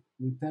easy,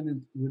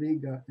 Lieutenant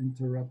Uriga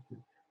interrupted.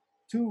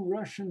 2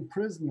 Russian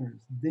prisoners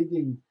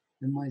digging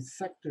in my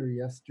sector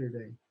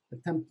yesterday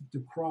attempted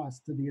to cross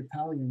to the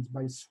Italians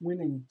by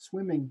swimming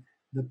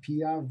the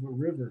Piave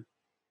River.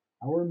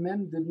 Our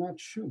men did not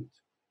shoot,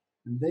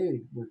 and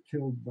they were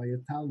killed by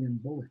Italian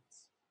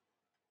bullets.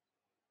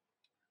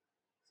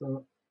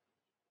 So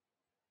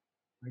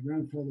my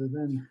grandfather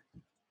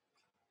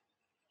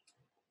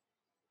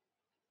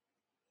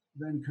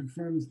then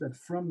confirms that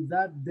from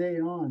that day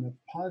on,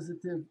 a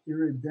positive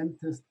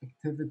irredentist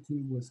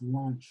activity was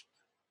launched.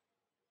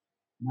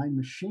 My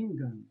machine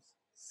guns,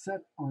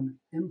 set on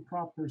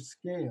improper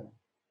scale,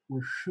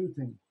 were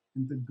shooting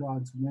into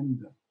God's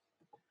window.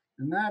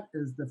 And that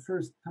is the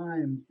first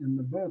time in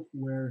the book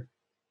where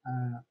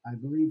I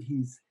believe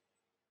he's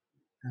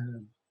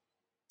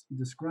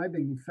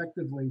describing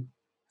effectively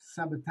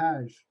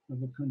sabotage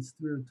of a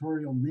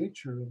conspiratorial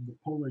nature of the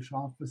Polish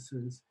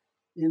officers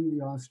in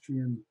the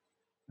Austrian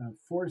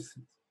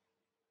forces.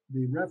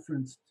 The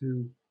reference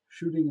to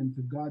shooting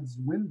into God's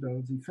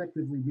windows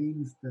effectively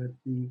means that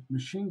the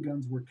machine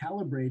guns were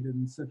calibrated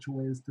in such a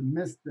way as to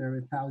miss their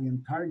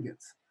Italian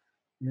targets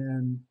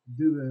and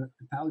do the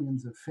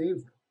Italians a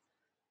favor.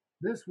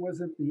 This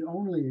wasn't the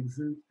only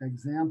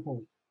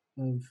example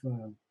of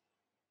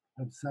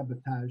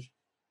sabotage.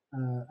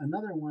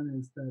 Another one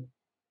is that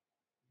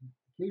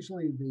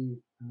occasionally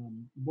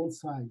both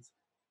sides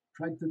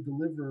tried to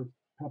deliver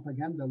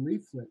propaganda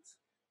leaflets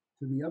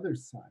to the other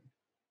side.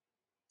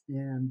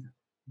 And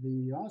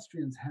the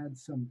Austrians had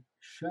some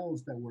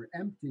shells that were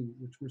empty,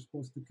 which were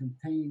supposed to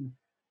contain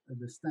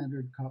the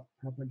standard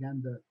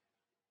propaganda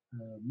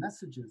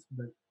messages,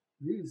 but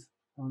these,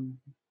 on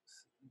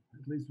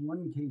at least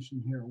one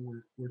occasion here,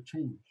 were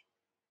changed.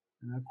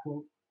 And I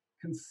quote,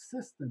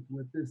 consistent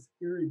with this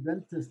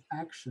irredentist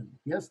action,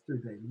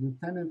 yesterday,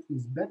 Lieutenant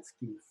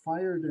Izbetsky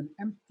fired an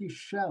empty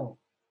shell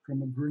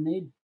from a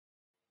grenade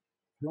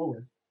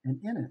thrower, and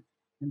in it,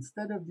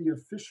 instead of the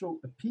official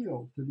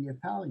appeal to the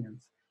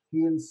Italians,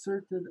 he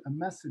inserted a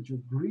message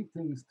of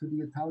greetings to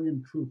the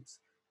Italian troops,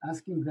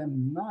 asking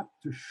them not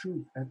to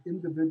shoot at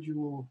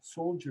individual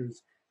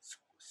soldiers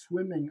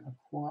swimming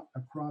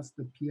across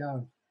the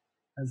Piave,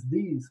 as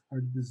these are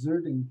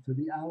deserting to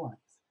the Allies.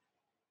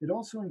 It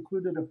also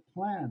included a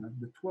plan of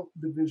the 12th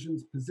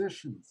Division's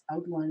positions,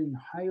 outlining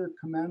higher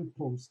command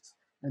posts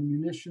and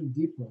munition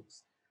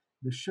depots.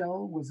 The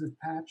shell was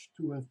attached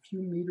to a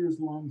few meters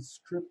long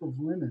strip of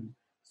linen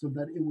so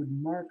that it would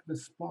mark the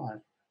spot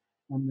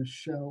on the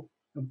shell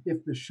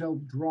if the shell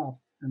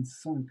dropped and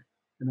sunk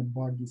in a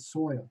boggy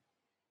soil.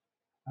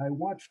 I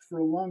watched for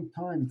a long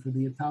time for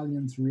the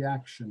Italians'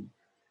 reaction,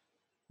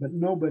 but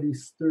nobody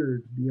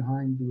stirred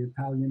behind the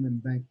Italian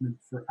embankment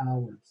for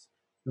hours.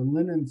 The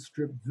linen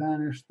strip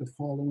vanished the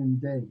following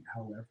day,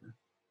 however.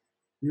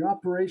 The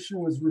operation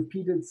was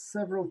repeated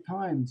several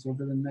times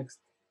over the next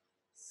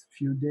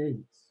few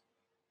days.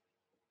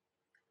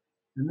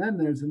 And then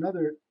there's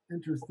another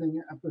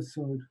interesting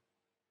episode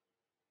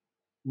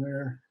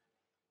where,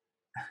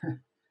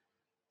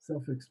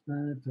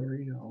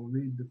 self-explanatory, I'll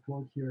read the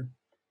quote here,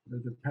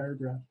 the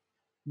paragraph.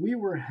 We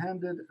were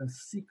handed a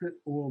secret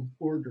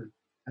order.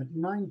 At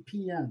 9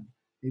 p.m.,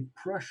 a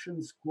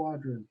Prussian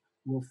squadron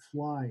will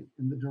fly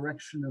in the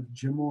direction of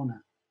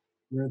Gemona,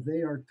 where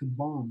they are to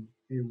bomb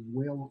a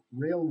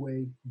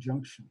railway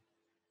junction.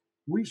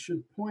 We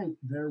should point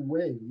their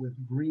way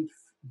with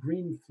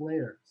green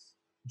flares.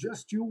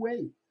 Just you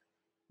wait.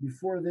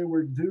 Before they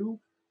were due,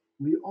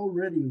 we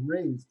already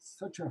raised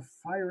such a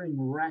firing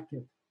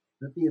racket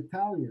that the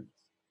Italians,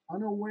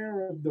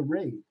 unaware of the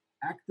raid,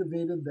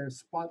 activated their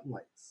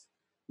spotlights,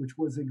 which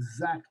was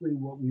exactly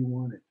what we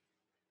wanted.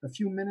 A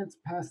few minutes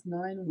past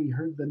 9, we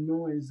heard the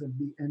noise of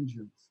the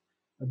engines.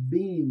 A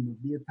beam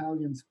of the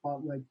Italian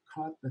spotlight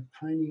caught the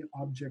tiny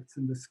objects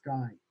in the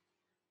sky.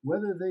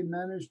 Whether they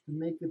managed to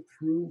make it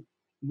through,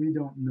 we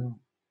don't know.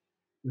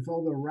 With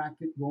all the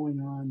racket going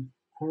on,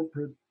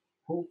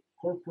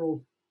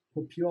 Corporal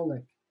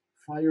Popiolek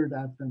fired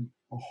at them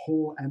a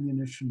whole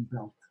ammunition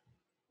belt.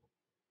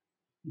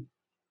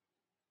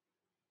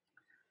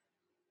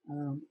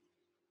 Um,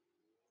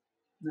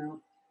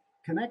 Now,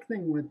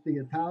 connecting with the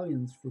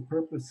Italians for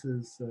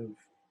purposes of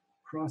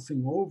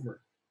crossing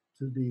over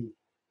to the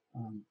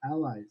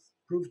Allies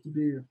proved to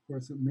be, of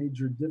course, a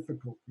major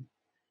difficulty.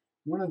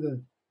 One of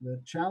the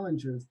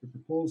challenges that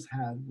the Poles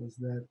had was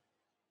that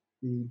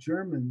the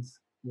Germans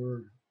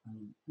were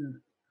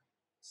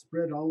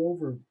spread all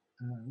over.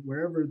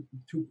 Wherever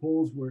two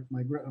poles were,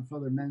 my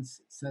grandfather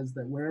Mentz says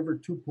that wherever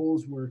two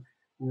poles were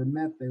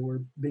met, they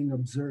were being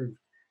observed.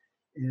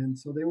 And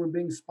so they were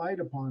being spied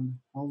upon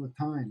all the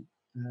time,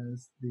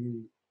 as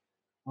the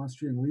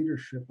Austrian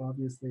leadership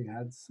obviously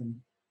had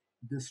some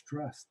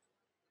distrust.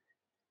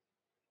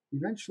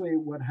 Eventually,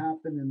 what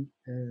happened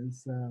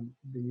is a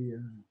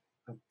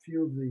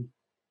few of the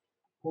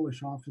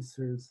Polish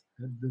officers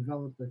had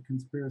developed a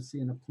conspiracy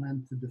and a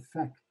plan to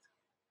defect.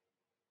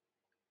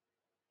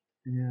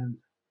 And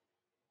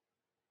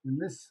in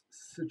this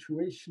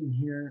situation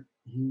here,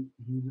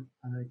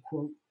 I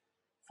quote,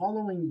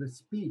 following the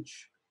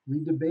speech,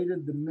 we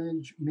debated the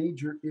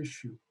major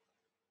issue.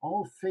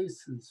 All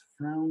faces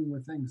frown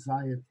with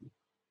anxiety.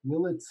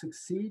 Will it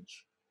succeed?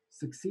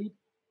 Succeed?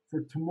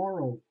 For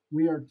tomorrow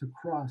we are to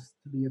cross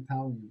to the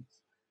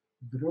Italians.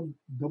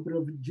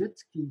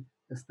 Dobrowitsky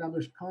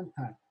established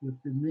contact with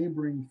the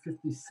neighboring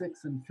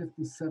 56th and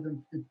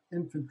 57th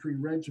Infantry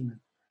Regiment.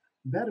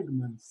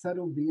 Bergman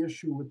settled the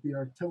issue with the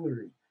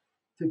artillery.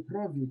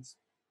 Tiprovitz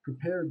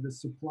prepared the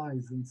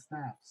supplies and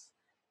staffs.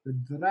 The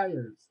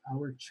Dreyers,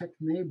 our Czech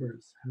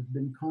neighbors, have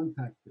been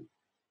contacted.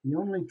 The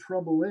only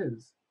trouble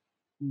is,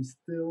 we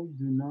still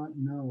do not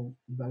know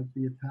about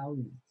the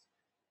Italians.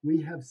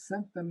 We have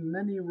sent them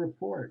many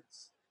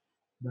reports,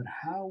 but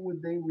how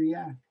would they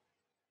react?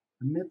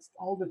 Amidst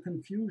all the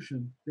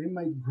confusion, they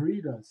might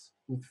greet us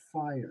with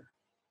fire.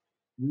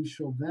 We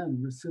shall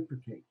then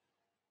reciprocate.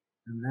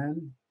 And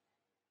then,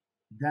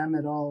 damn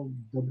it all,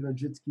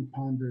 Dobrowitsky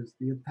ponders,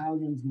 the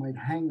Italians might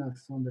hang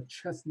us on the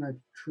chestnut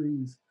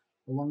trees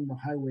along the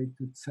highway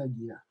to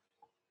Tsegia.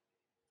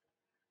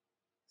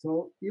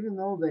 So even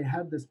though they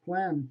had this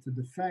plan to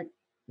defect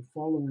the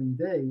following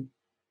day,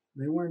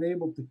 they weren't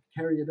able to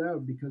carry it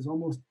out because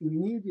almost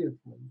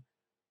immediately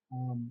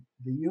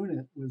the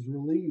unit was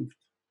relieved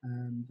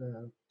and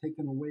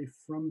taken away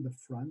from the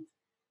front.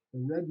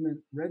 The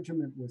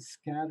regiment was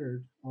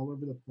scattered all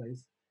over the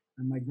place,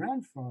 and my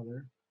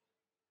grandfather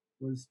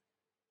was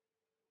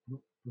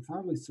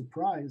profoundly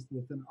surprised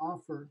with an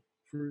offer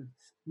for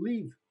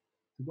leave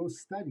to go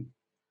study.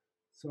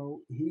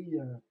 So he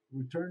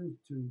returned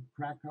to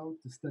Krakow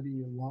to study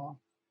law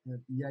at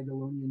the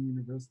Jagiellonian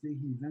University.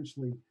 He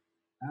eventually,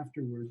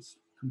 afterwards,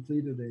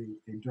 completed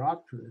a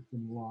doctorate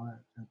in law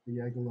at the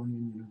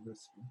Jagiellonian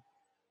University.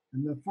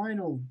 And the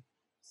final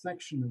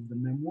section of the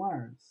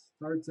memoirs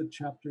starts at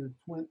chapter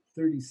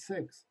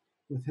 36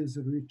 with his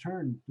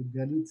return to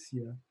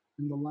Galicia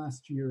in the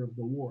last year of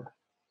the war.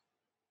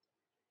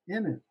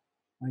 In it,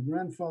 my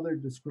grandfather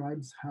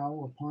describes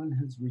how, upon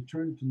his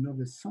return to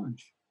Nowy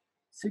Sącz,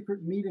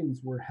 secret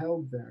meetings were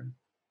held there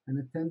and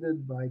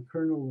attended by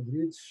Colonel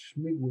Rydz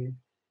Śmigły,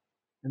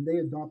 and they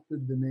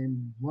adopted the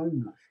name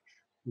Wolność,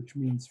 which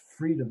means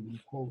freedom in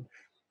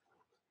Polish.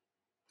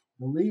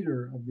 The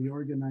leader of the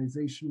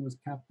organization was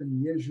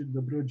Captain Jerzy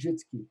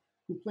Dobrowitsky,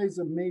 who plays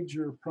a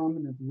major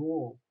prominent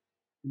role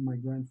in my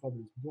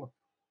grandfather's book.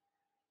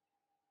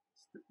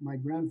 My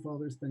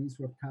grandfather,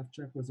 Stanisław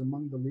Kawczak, was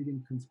among the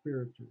leading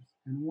conspirators,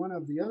 and one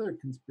of the other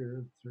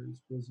conspirators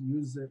was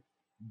Józef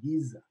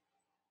Giza.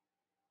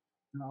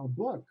 Now, a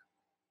book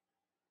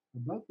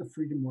about the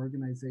Freedom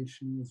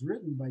Organization was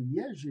written by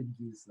Jerzy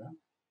Giza,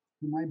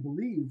 whom I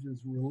believe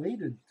is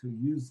related to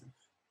Józef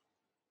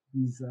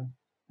Giza,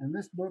 and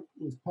this book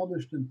was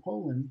published in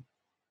Poland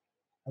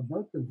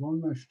about the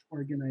Wolność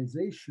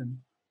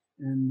organization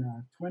in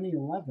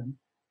 2011,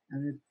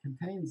 and it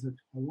contains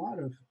a lot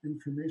of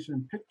information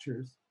and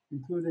pictures,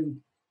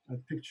 including a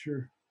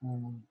picture,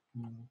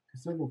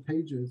 several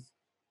pages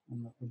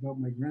about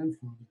my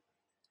grandfather.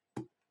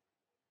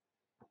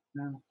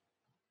 Now,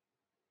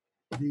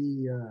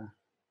 the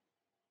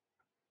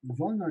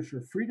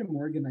Volnacher Freedom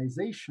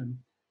Organization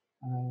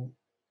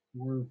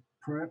were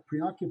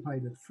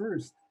preoccupied at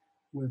first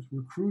with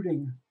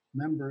recruiting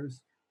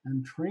members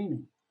and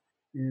training.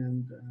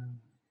 And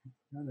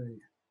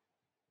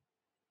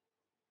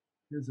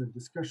here's a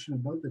discussion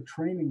about the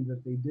training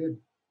that they did.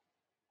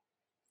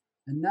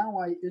 And now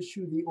I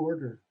issue the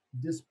order,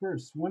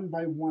 disperse one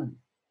by one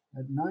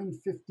at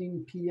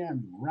 9:15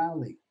 p.m.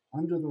 Rally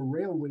under the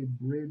railway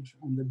bridge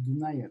on the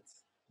Dunajec.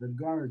 The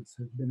guards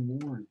have been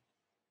warned.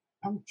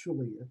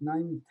 Punctually at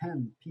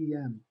 9:10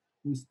 p.m.,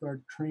 we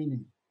start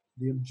training.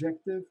 The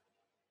objective,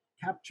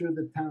 capture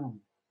the town,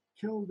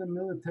 kill the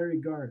military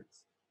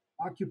guards,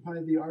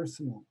 occupy the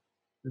arsenal,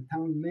 the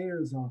town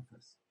mayor's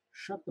office,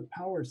 shut the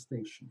power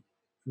station,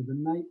 for the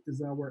night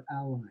is our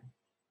ally.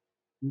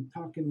 We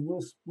talk in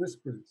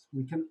whispers.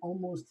 We can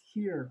almost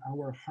hear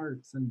our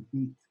hearts and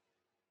beat.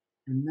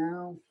 And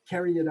now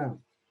carry it out.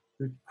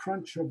 The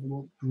crunch of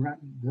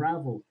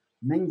gravel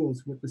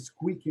mingles with the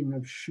squeaking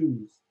of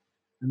shoes,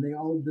 and they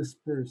all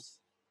disperse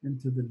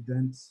into the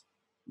dense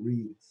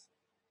reeds.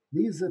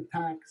 These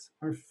attacks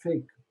are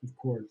fake, of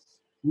course.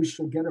 We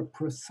shall get a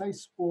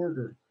precise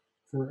order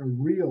for a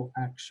real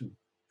action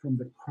from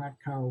the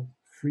Krakow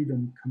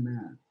Freedom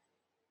Command.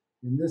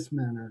 In this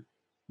manner,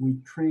 we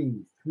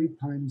train 3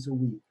 times a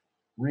week,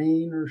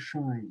 rain or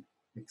shine,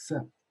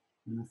 except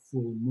in a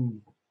full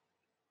moon.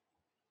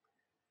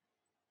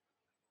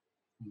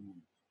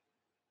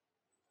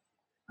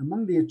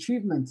 Among the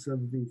achievements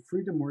of the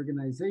Freedom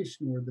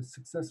Organization were the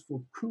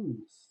successful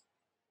coups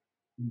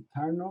in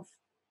Tarnów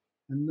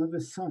and Nowy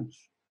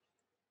Sącz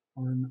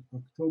on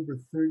October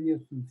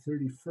 30th and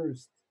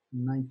 31st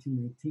in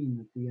 1918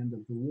 at the end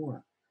of the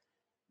war.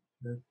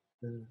 The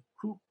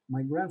coup,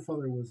 my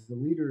grandfather was the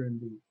leader in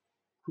the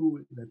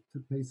coup that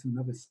took place in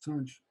Nowy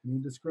Sącz, and he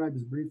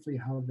describes briefly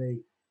how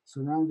they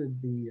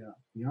surrounded the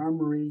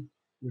armory,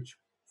 which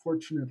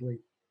fortunately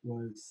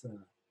was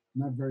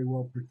not very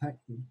well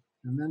protected.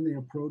 And then they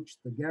approached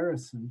the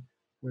garrison,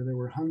 where there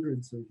were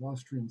hundreds of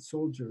Austrian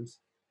soldiers,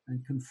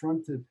 and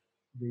confronted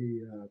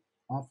the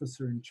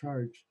officer in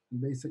charge and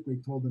basically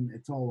told him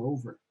it's all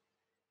over.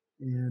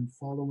 And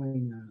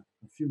following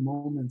a few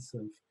moments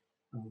of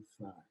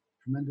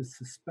tremendous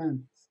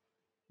suspense,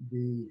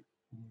 the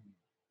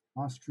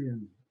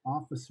Austrian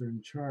officer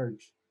in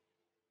charge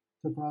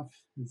took off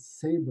his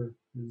saber,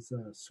 his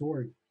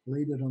sword,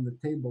 laid it on the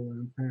table,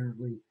 and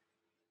apparently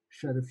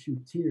shed a few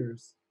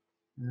tears,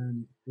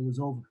 and it was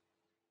over.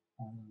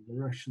 The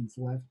Russians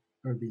left,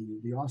 or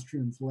the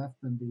Austrians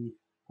left, and the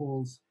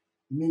Poles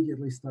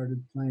immediately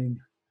started playing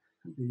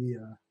the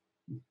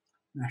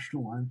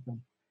national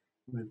anthem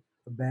with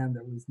a band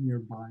that was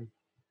nearby,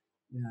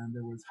 and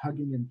there was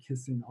hugging and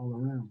kissing all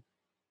around.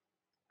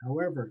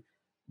 However,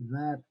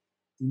 that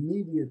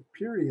immediate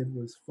period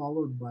was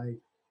followed by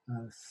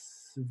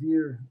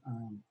severe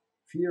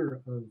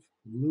fear of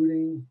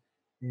looting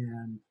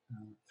and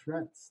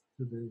threats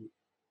to the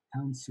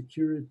town's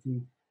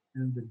security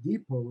and the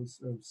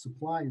depots of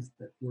supplies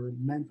that were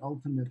meant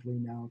ultimately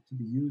now to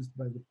be used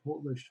by the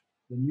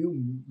new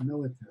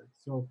military.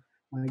 So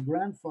my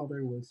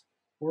grandfather was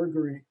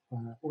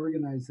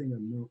organizing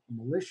a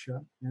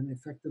militia and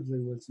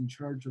effectively was in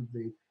charge of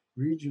the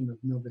region of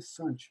Nowy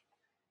Sącz.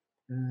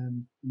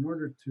 And in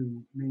order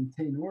to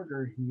maintain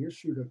order, he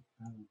issued a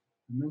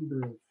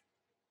number of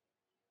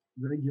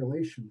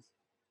regulations.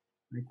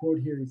 I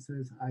quote here, he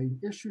says, I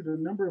issued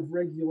a number of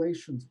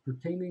regulations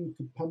pertaining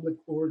to public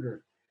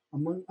order,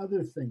 among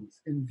other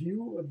things, in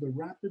view of the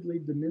rapidly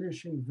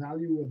diminishing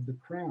value of the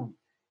crown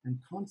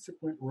and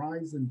consequent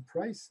rise in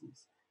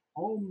prices.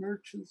 All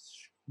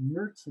merchants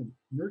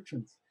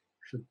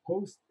should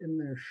post in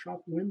their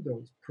shop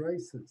windows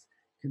prices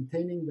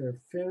containing their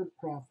fair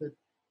profit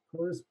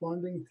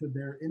corresponding to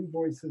their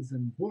invoices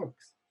and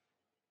books.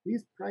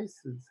 These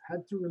prices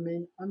had to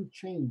remain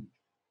unchanged.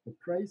 The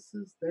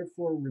prices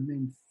therefore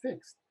remained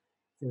fixed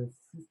for a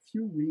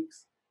few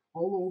weeks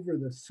all over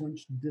the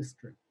Sącz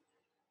district.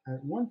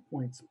 At one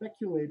point,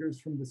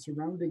 speculators from the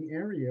surrounding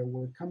area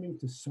were coming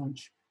to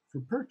Sącz for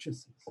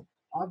purchases.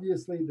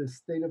 Obviously, this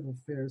state of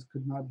affairs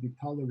could not be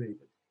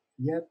tolerated.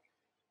 Yet,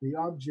 the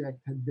object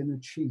had been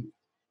achieved.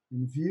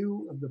 In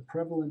view of the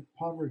prevalent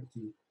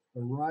poverty, a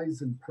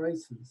rise in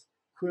prices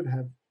could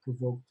have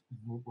provoked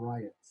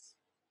riots.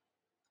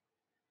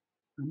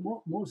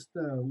 Most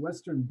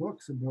Western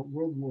books about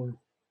World War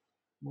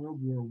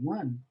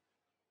I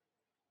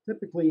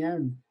typically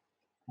end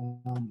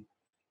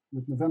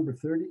with November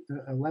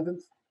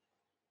 11th,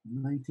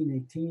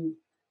 1918,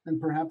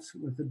 and perhaps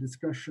with a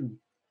discussion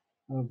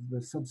of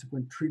the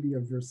subsequent Treaty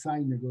of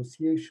Versailles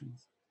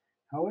negotiations.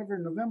 However,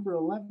 November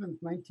 11th,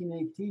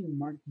 1918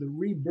 marked the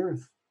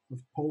rebirth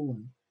of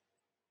Poland,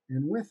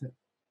 and with it,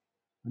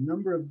 a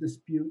number of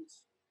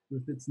disputes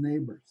with its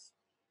neighbors.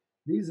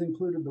 These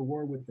included the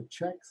war with the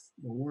Czechs,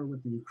 the war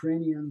with the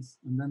Ukrainians,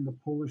 and then the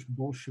Polish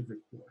Bolshevik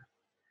War.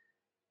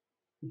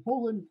 The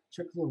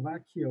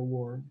Poland-Czechoslovakia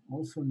War,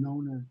 also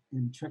known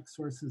in Czech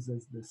sources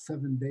as the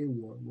Seven-Day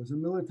War, was a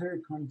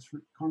military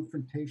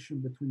confrontation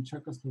between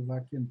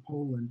Czechoslovakia and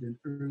Poland in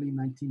early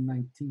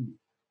 1919.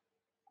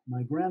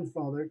 My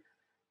grandfather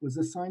was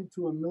assigned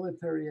to a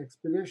military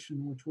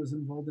expedition which was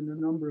involved in a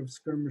number of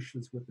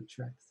skirmishes with the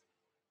Czechs.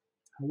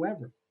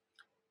 However,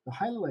 the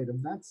highlight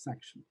of that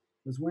section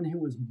was when he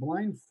was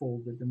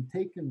blindfolded and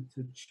taken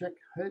to Czech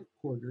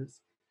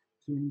headquarters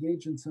to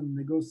engage in some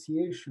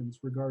negotiations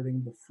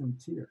regarding the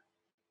frontier.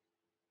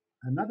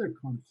 Another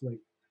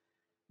conflict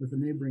with a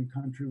neighboring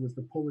country was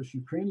the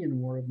Polish-Ukrainian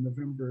War of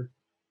November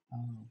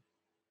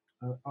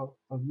of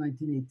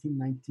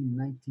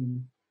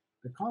 1918-1919.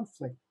 The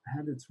conflict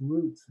had its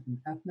roots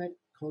in ethnic,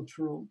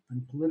 cultural,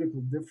 and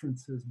political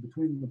differences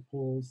between the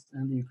Poles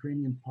and the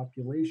Ukrainian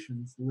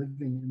populations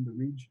living in the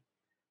region.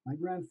 My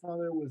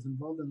grandfather was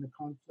involved in the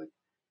conflict,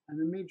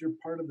 and a major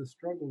part of the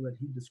struggle that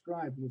he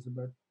described was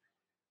about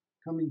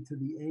coming to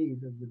the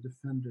aid of the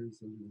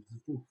defenders of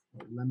Lvov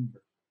or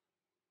Lemberg.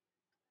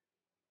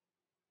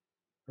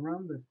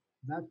 Around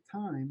that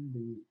time,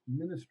 the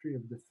Ministry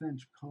of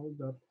Defense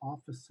called up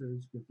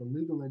officers with a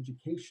legal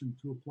education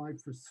to apply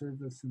for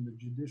service in the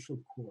Judicial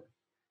Corps.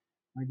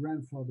 My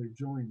grandfather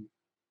joined.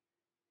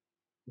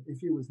 But if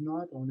he was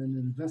not on an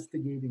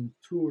investigating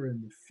tour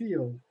in the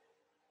field,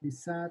 he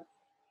sat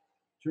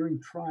during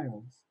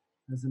trials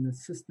as an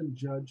assistant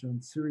judge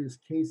on serious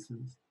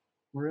cases,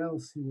 or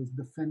else he was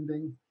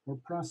defending or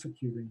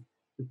prosecuting,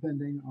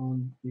 depending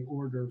on the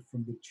order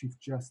from the Chief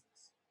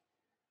Justice.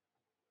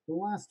 The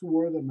last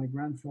war that my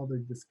grandfather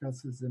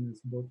discusses in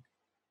his book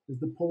is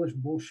the Polish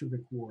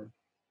Bolshevik War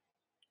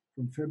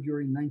from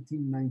February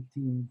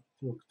 1919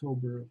 to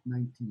October of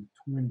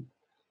 1920.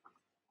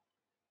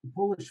 The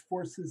Polish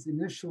forces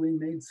initially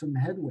made some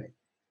headway,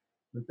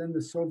 but then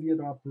the Soviet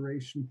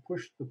operation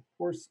pushed the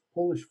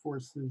Polish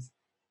forces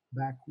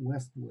back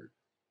westward.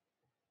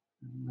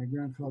 And my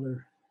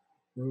grandfather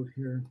wrote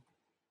here,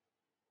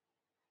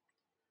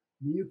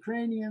 the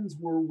Ukrainians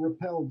were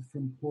repelled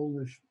from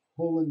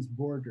Poland's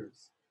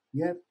borders,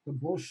 yet the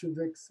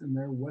Bolsheviks in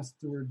their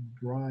westward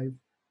drive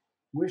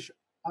wish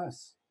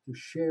us to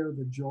share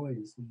the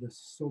joys of the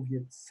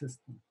Soviet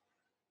system.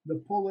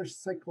 The Polish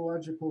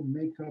psychological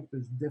makeup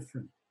is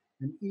different,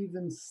 and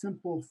even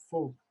simple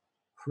folk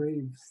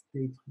crave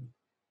statehood.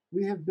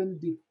 We have been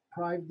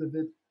deprived of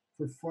it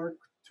for far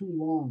too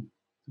long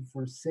to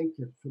forsake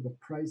it for the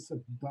price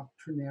of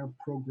doctrinaire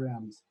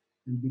programs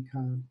and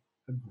become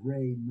a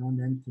gray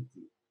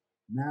nonentity.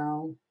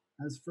 Now,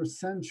 as for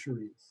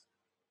centuries,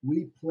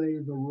 we play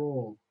the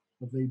role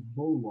of a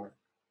bulwark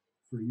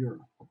for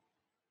Europe.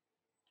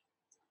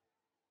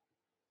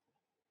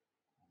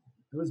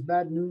 There was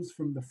bad news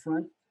from the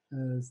front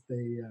as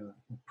they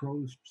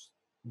approached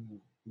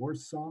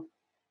Warsaw,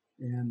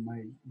 and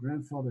my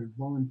grandfather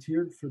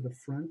volunteered for the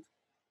front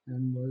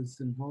and was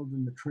involved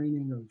in the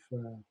training of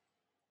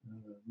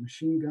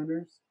machine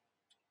gunners.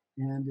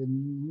 And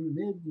in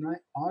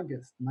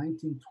mid-August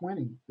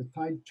 1920, the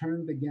tide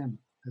turned again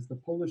as the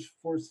Polish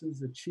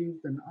forces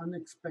achieved an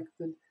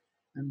unexpected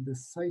and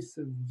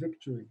decisive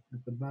victory at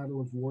the Battle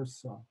of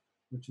Warsaw,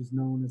 which is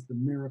known as the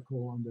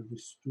Miracle on the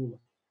Vistula.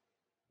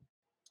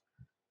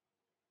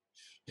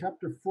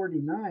 Chapter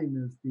 49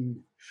 is the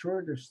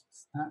shortest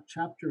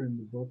chapter in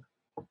the book,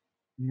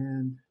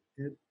 and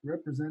it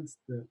represents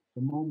the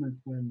moment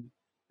when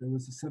there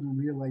was a sudden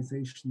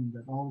realization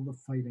that all the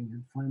fighting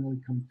had finally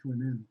come to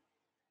an end.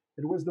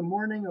 It was the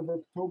morning of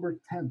October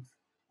 10th.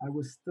 I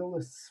was still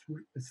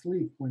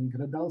asleep when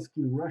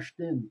Gradalski rushed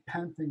in,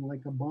 panting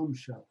like a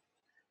bombshell.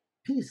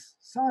 Peace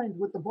signed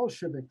with the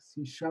Bolsheviks,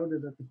 he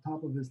shouted at the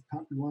top of his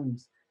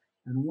lungs,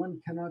 and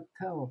one cannot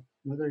tell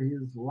whether he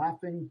is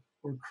laughing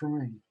or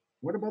crying.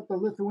 What about the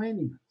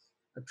Lithuanians?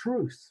 A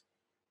truce.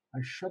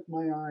 I shut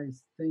my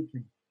eyes,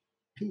 thinking,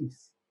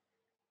 peace,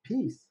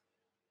 peace.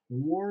 The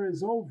war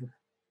is over.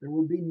 There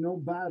will be no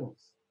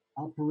battles,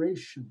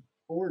 operation,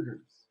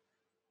 orders,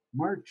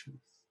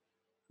 marches.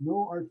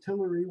 No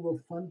artillery will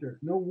thunder,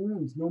 no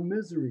wounds, no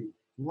misery,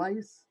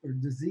 lice or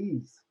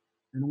disease,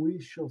 and we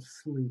shall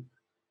sleep.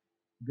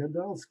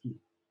 Gadalski,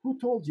 who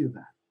told you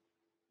that?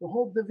 The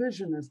whole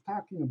division is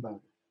talking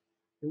about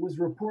it. It was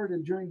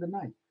reported during the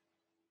night.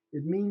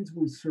 It means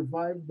we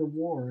survived the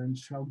war and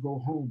shall go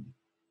home.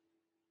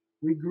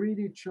 We greet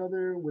each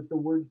other with the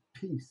word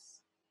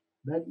peace.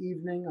 That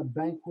evening, a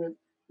banquet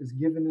is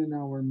given in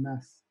our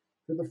mess.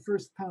 For the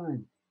first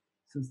time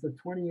since the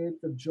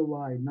 28th of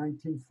July,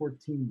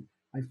 1914,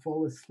 I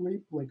fall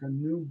asleep like a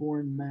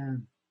newborn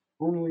man.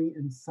 Only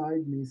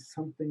inside me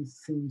something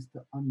seems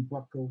to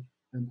unbuckle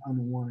and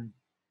unwind.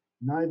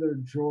 Neither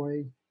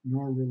joy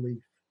nor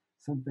relief,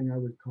 something I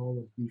would call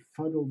a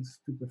befuddled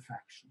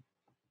stupefaction.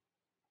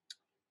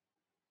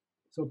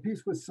 So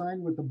peace was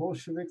signed with the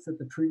Bolsheviks at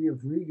the Treaty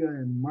of Riga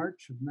in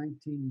March of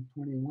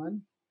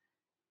 1921,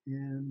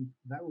 and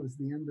that was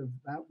the end of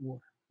that war.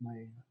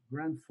 My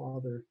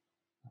grandfather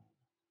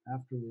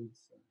afterwards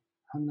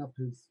hung up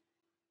his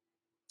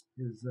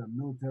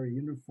military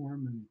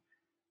uniform and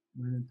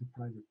went into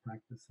private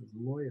practice as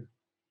a lawyer.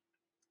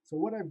 So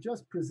what I've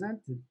just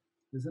presented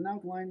is an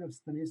outline of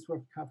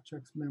Stanisław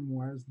Kawczak's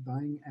memoirs,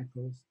 Dying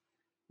Echoes,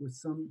 with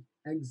some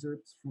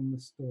excerpts from the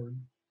story.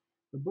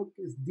 The book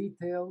is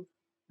detailed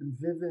and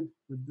vivid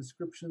with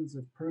descriptions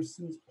of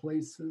persons,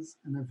 places,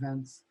 and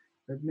events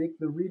that make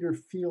the reader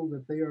feel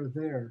that they are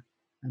there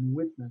and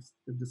witness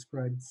the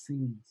described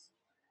scenes.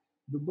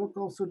 The book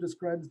also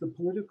describes the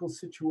political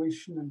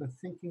situation and the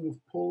thinking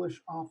of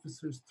Polish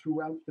officers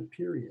throughout the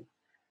period.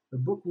 The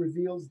book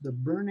reveals the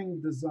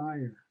burning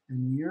desire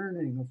and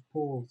yearning of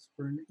Poles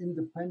for an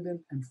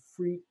independent and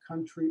free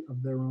country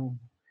of their own.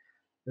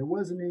 There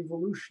was an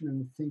evolution in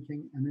the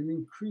thinking and an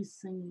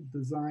increasing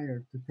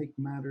desire to take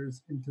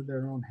matters into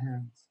their own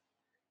hands.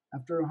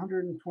 After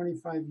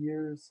 125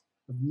 years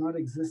of not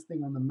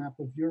existing on the map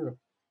of Europe,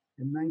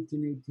 in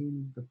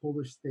 1918 the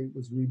Polish state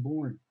was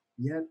reborn.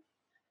 Yet,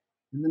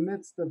 in the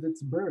midst of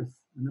its birth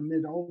and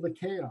amid all the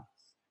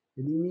chaos,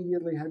 it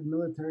immediately had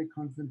military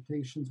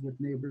confrontations with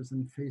neighbors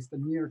and faced a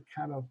near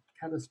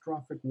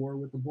catastrophic war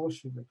with the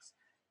Bolsheviks,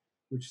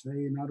 which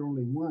they not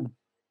only won,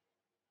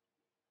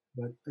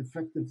 but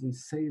effectively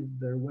saved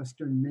their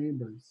Western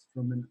neighbors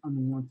from an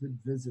unwanted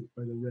visit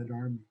by the Red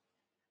Army.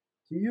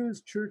 To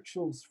use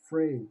Churchill's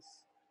phrase,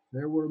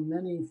 there were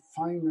many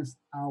finest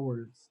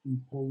hours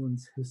in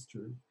Poland's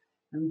history,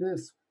 and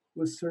this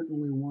was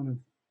certainly one of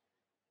them.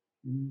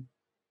 In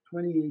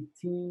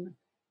 2018,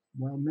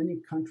 while many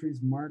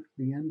countries marked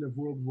the end of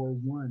World War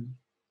I,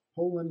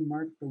 Poland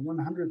marked the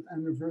 100th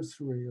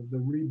anniversary of the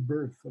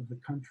rebirth of the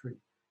country,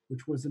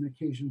 which was an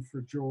occasion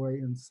for joy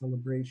and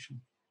celebration.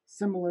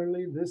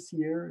 Similarly, this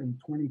year in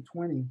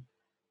 2020,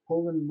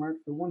 Poland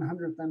marked the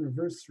 100th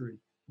anniversary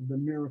of the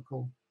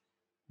miracle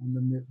on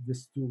the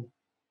Vistula.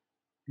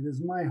 It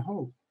is my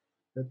hope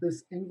that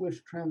this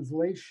English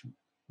translation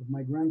of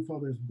my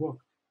grandfather's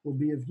book will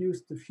be of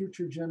use to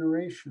future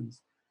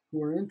generations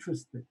who are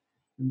interested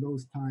in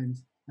those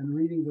times and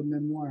reading the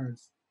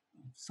memoirs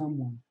of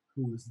someone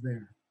who was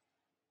there.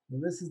 So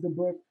this is the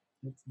book.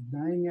 It's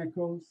Dying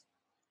Echoes,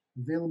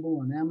 available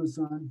on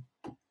Amazon.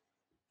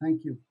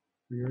 Thank you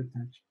for your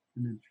attention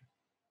and interest.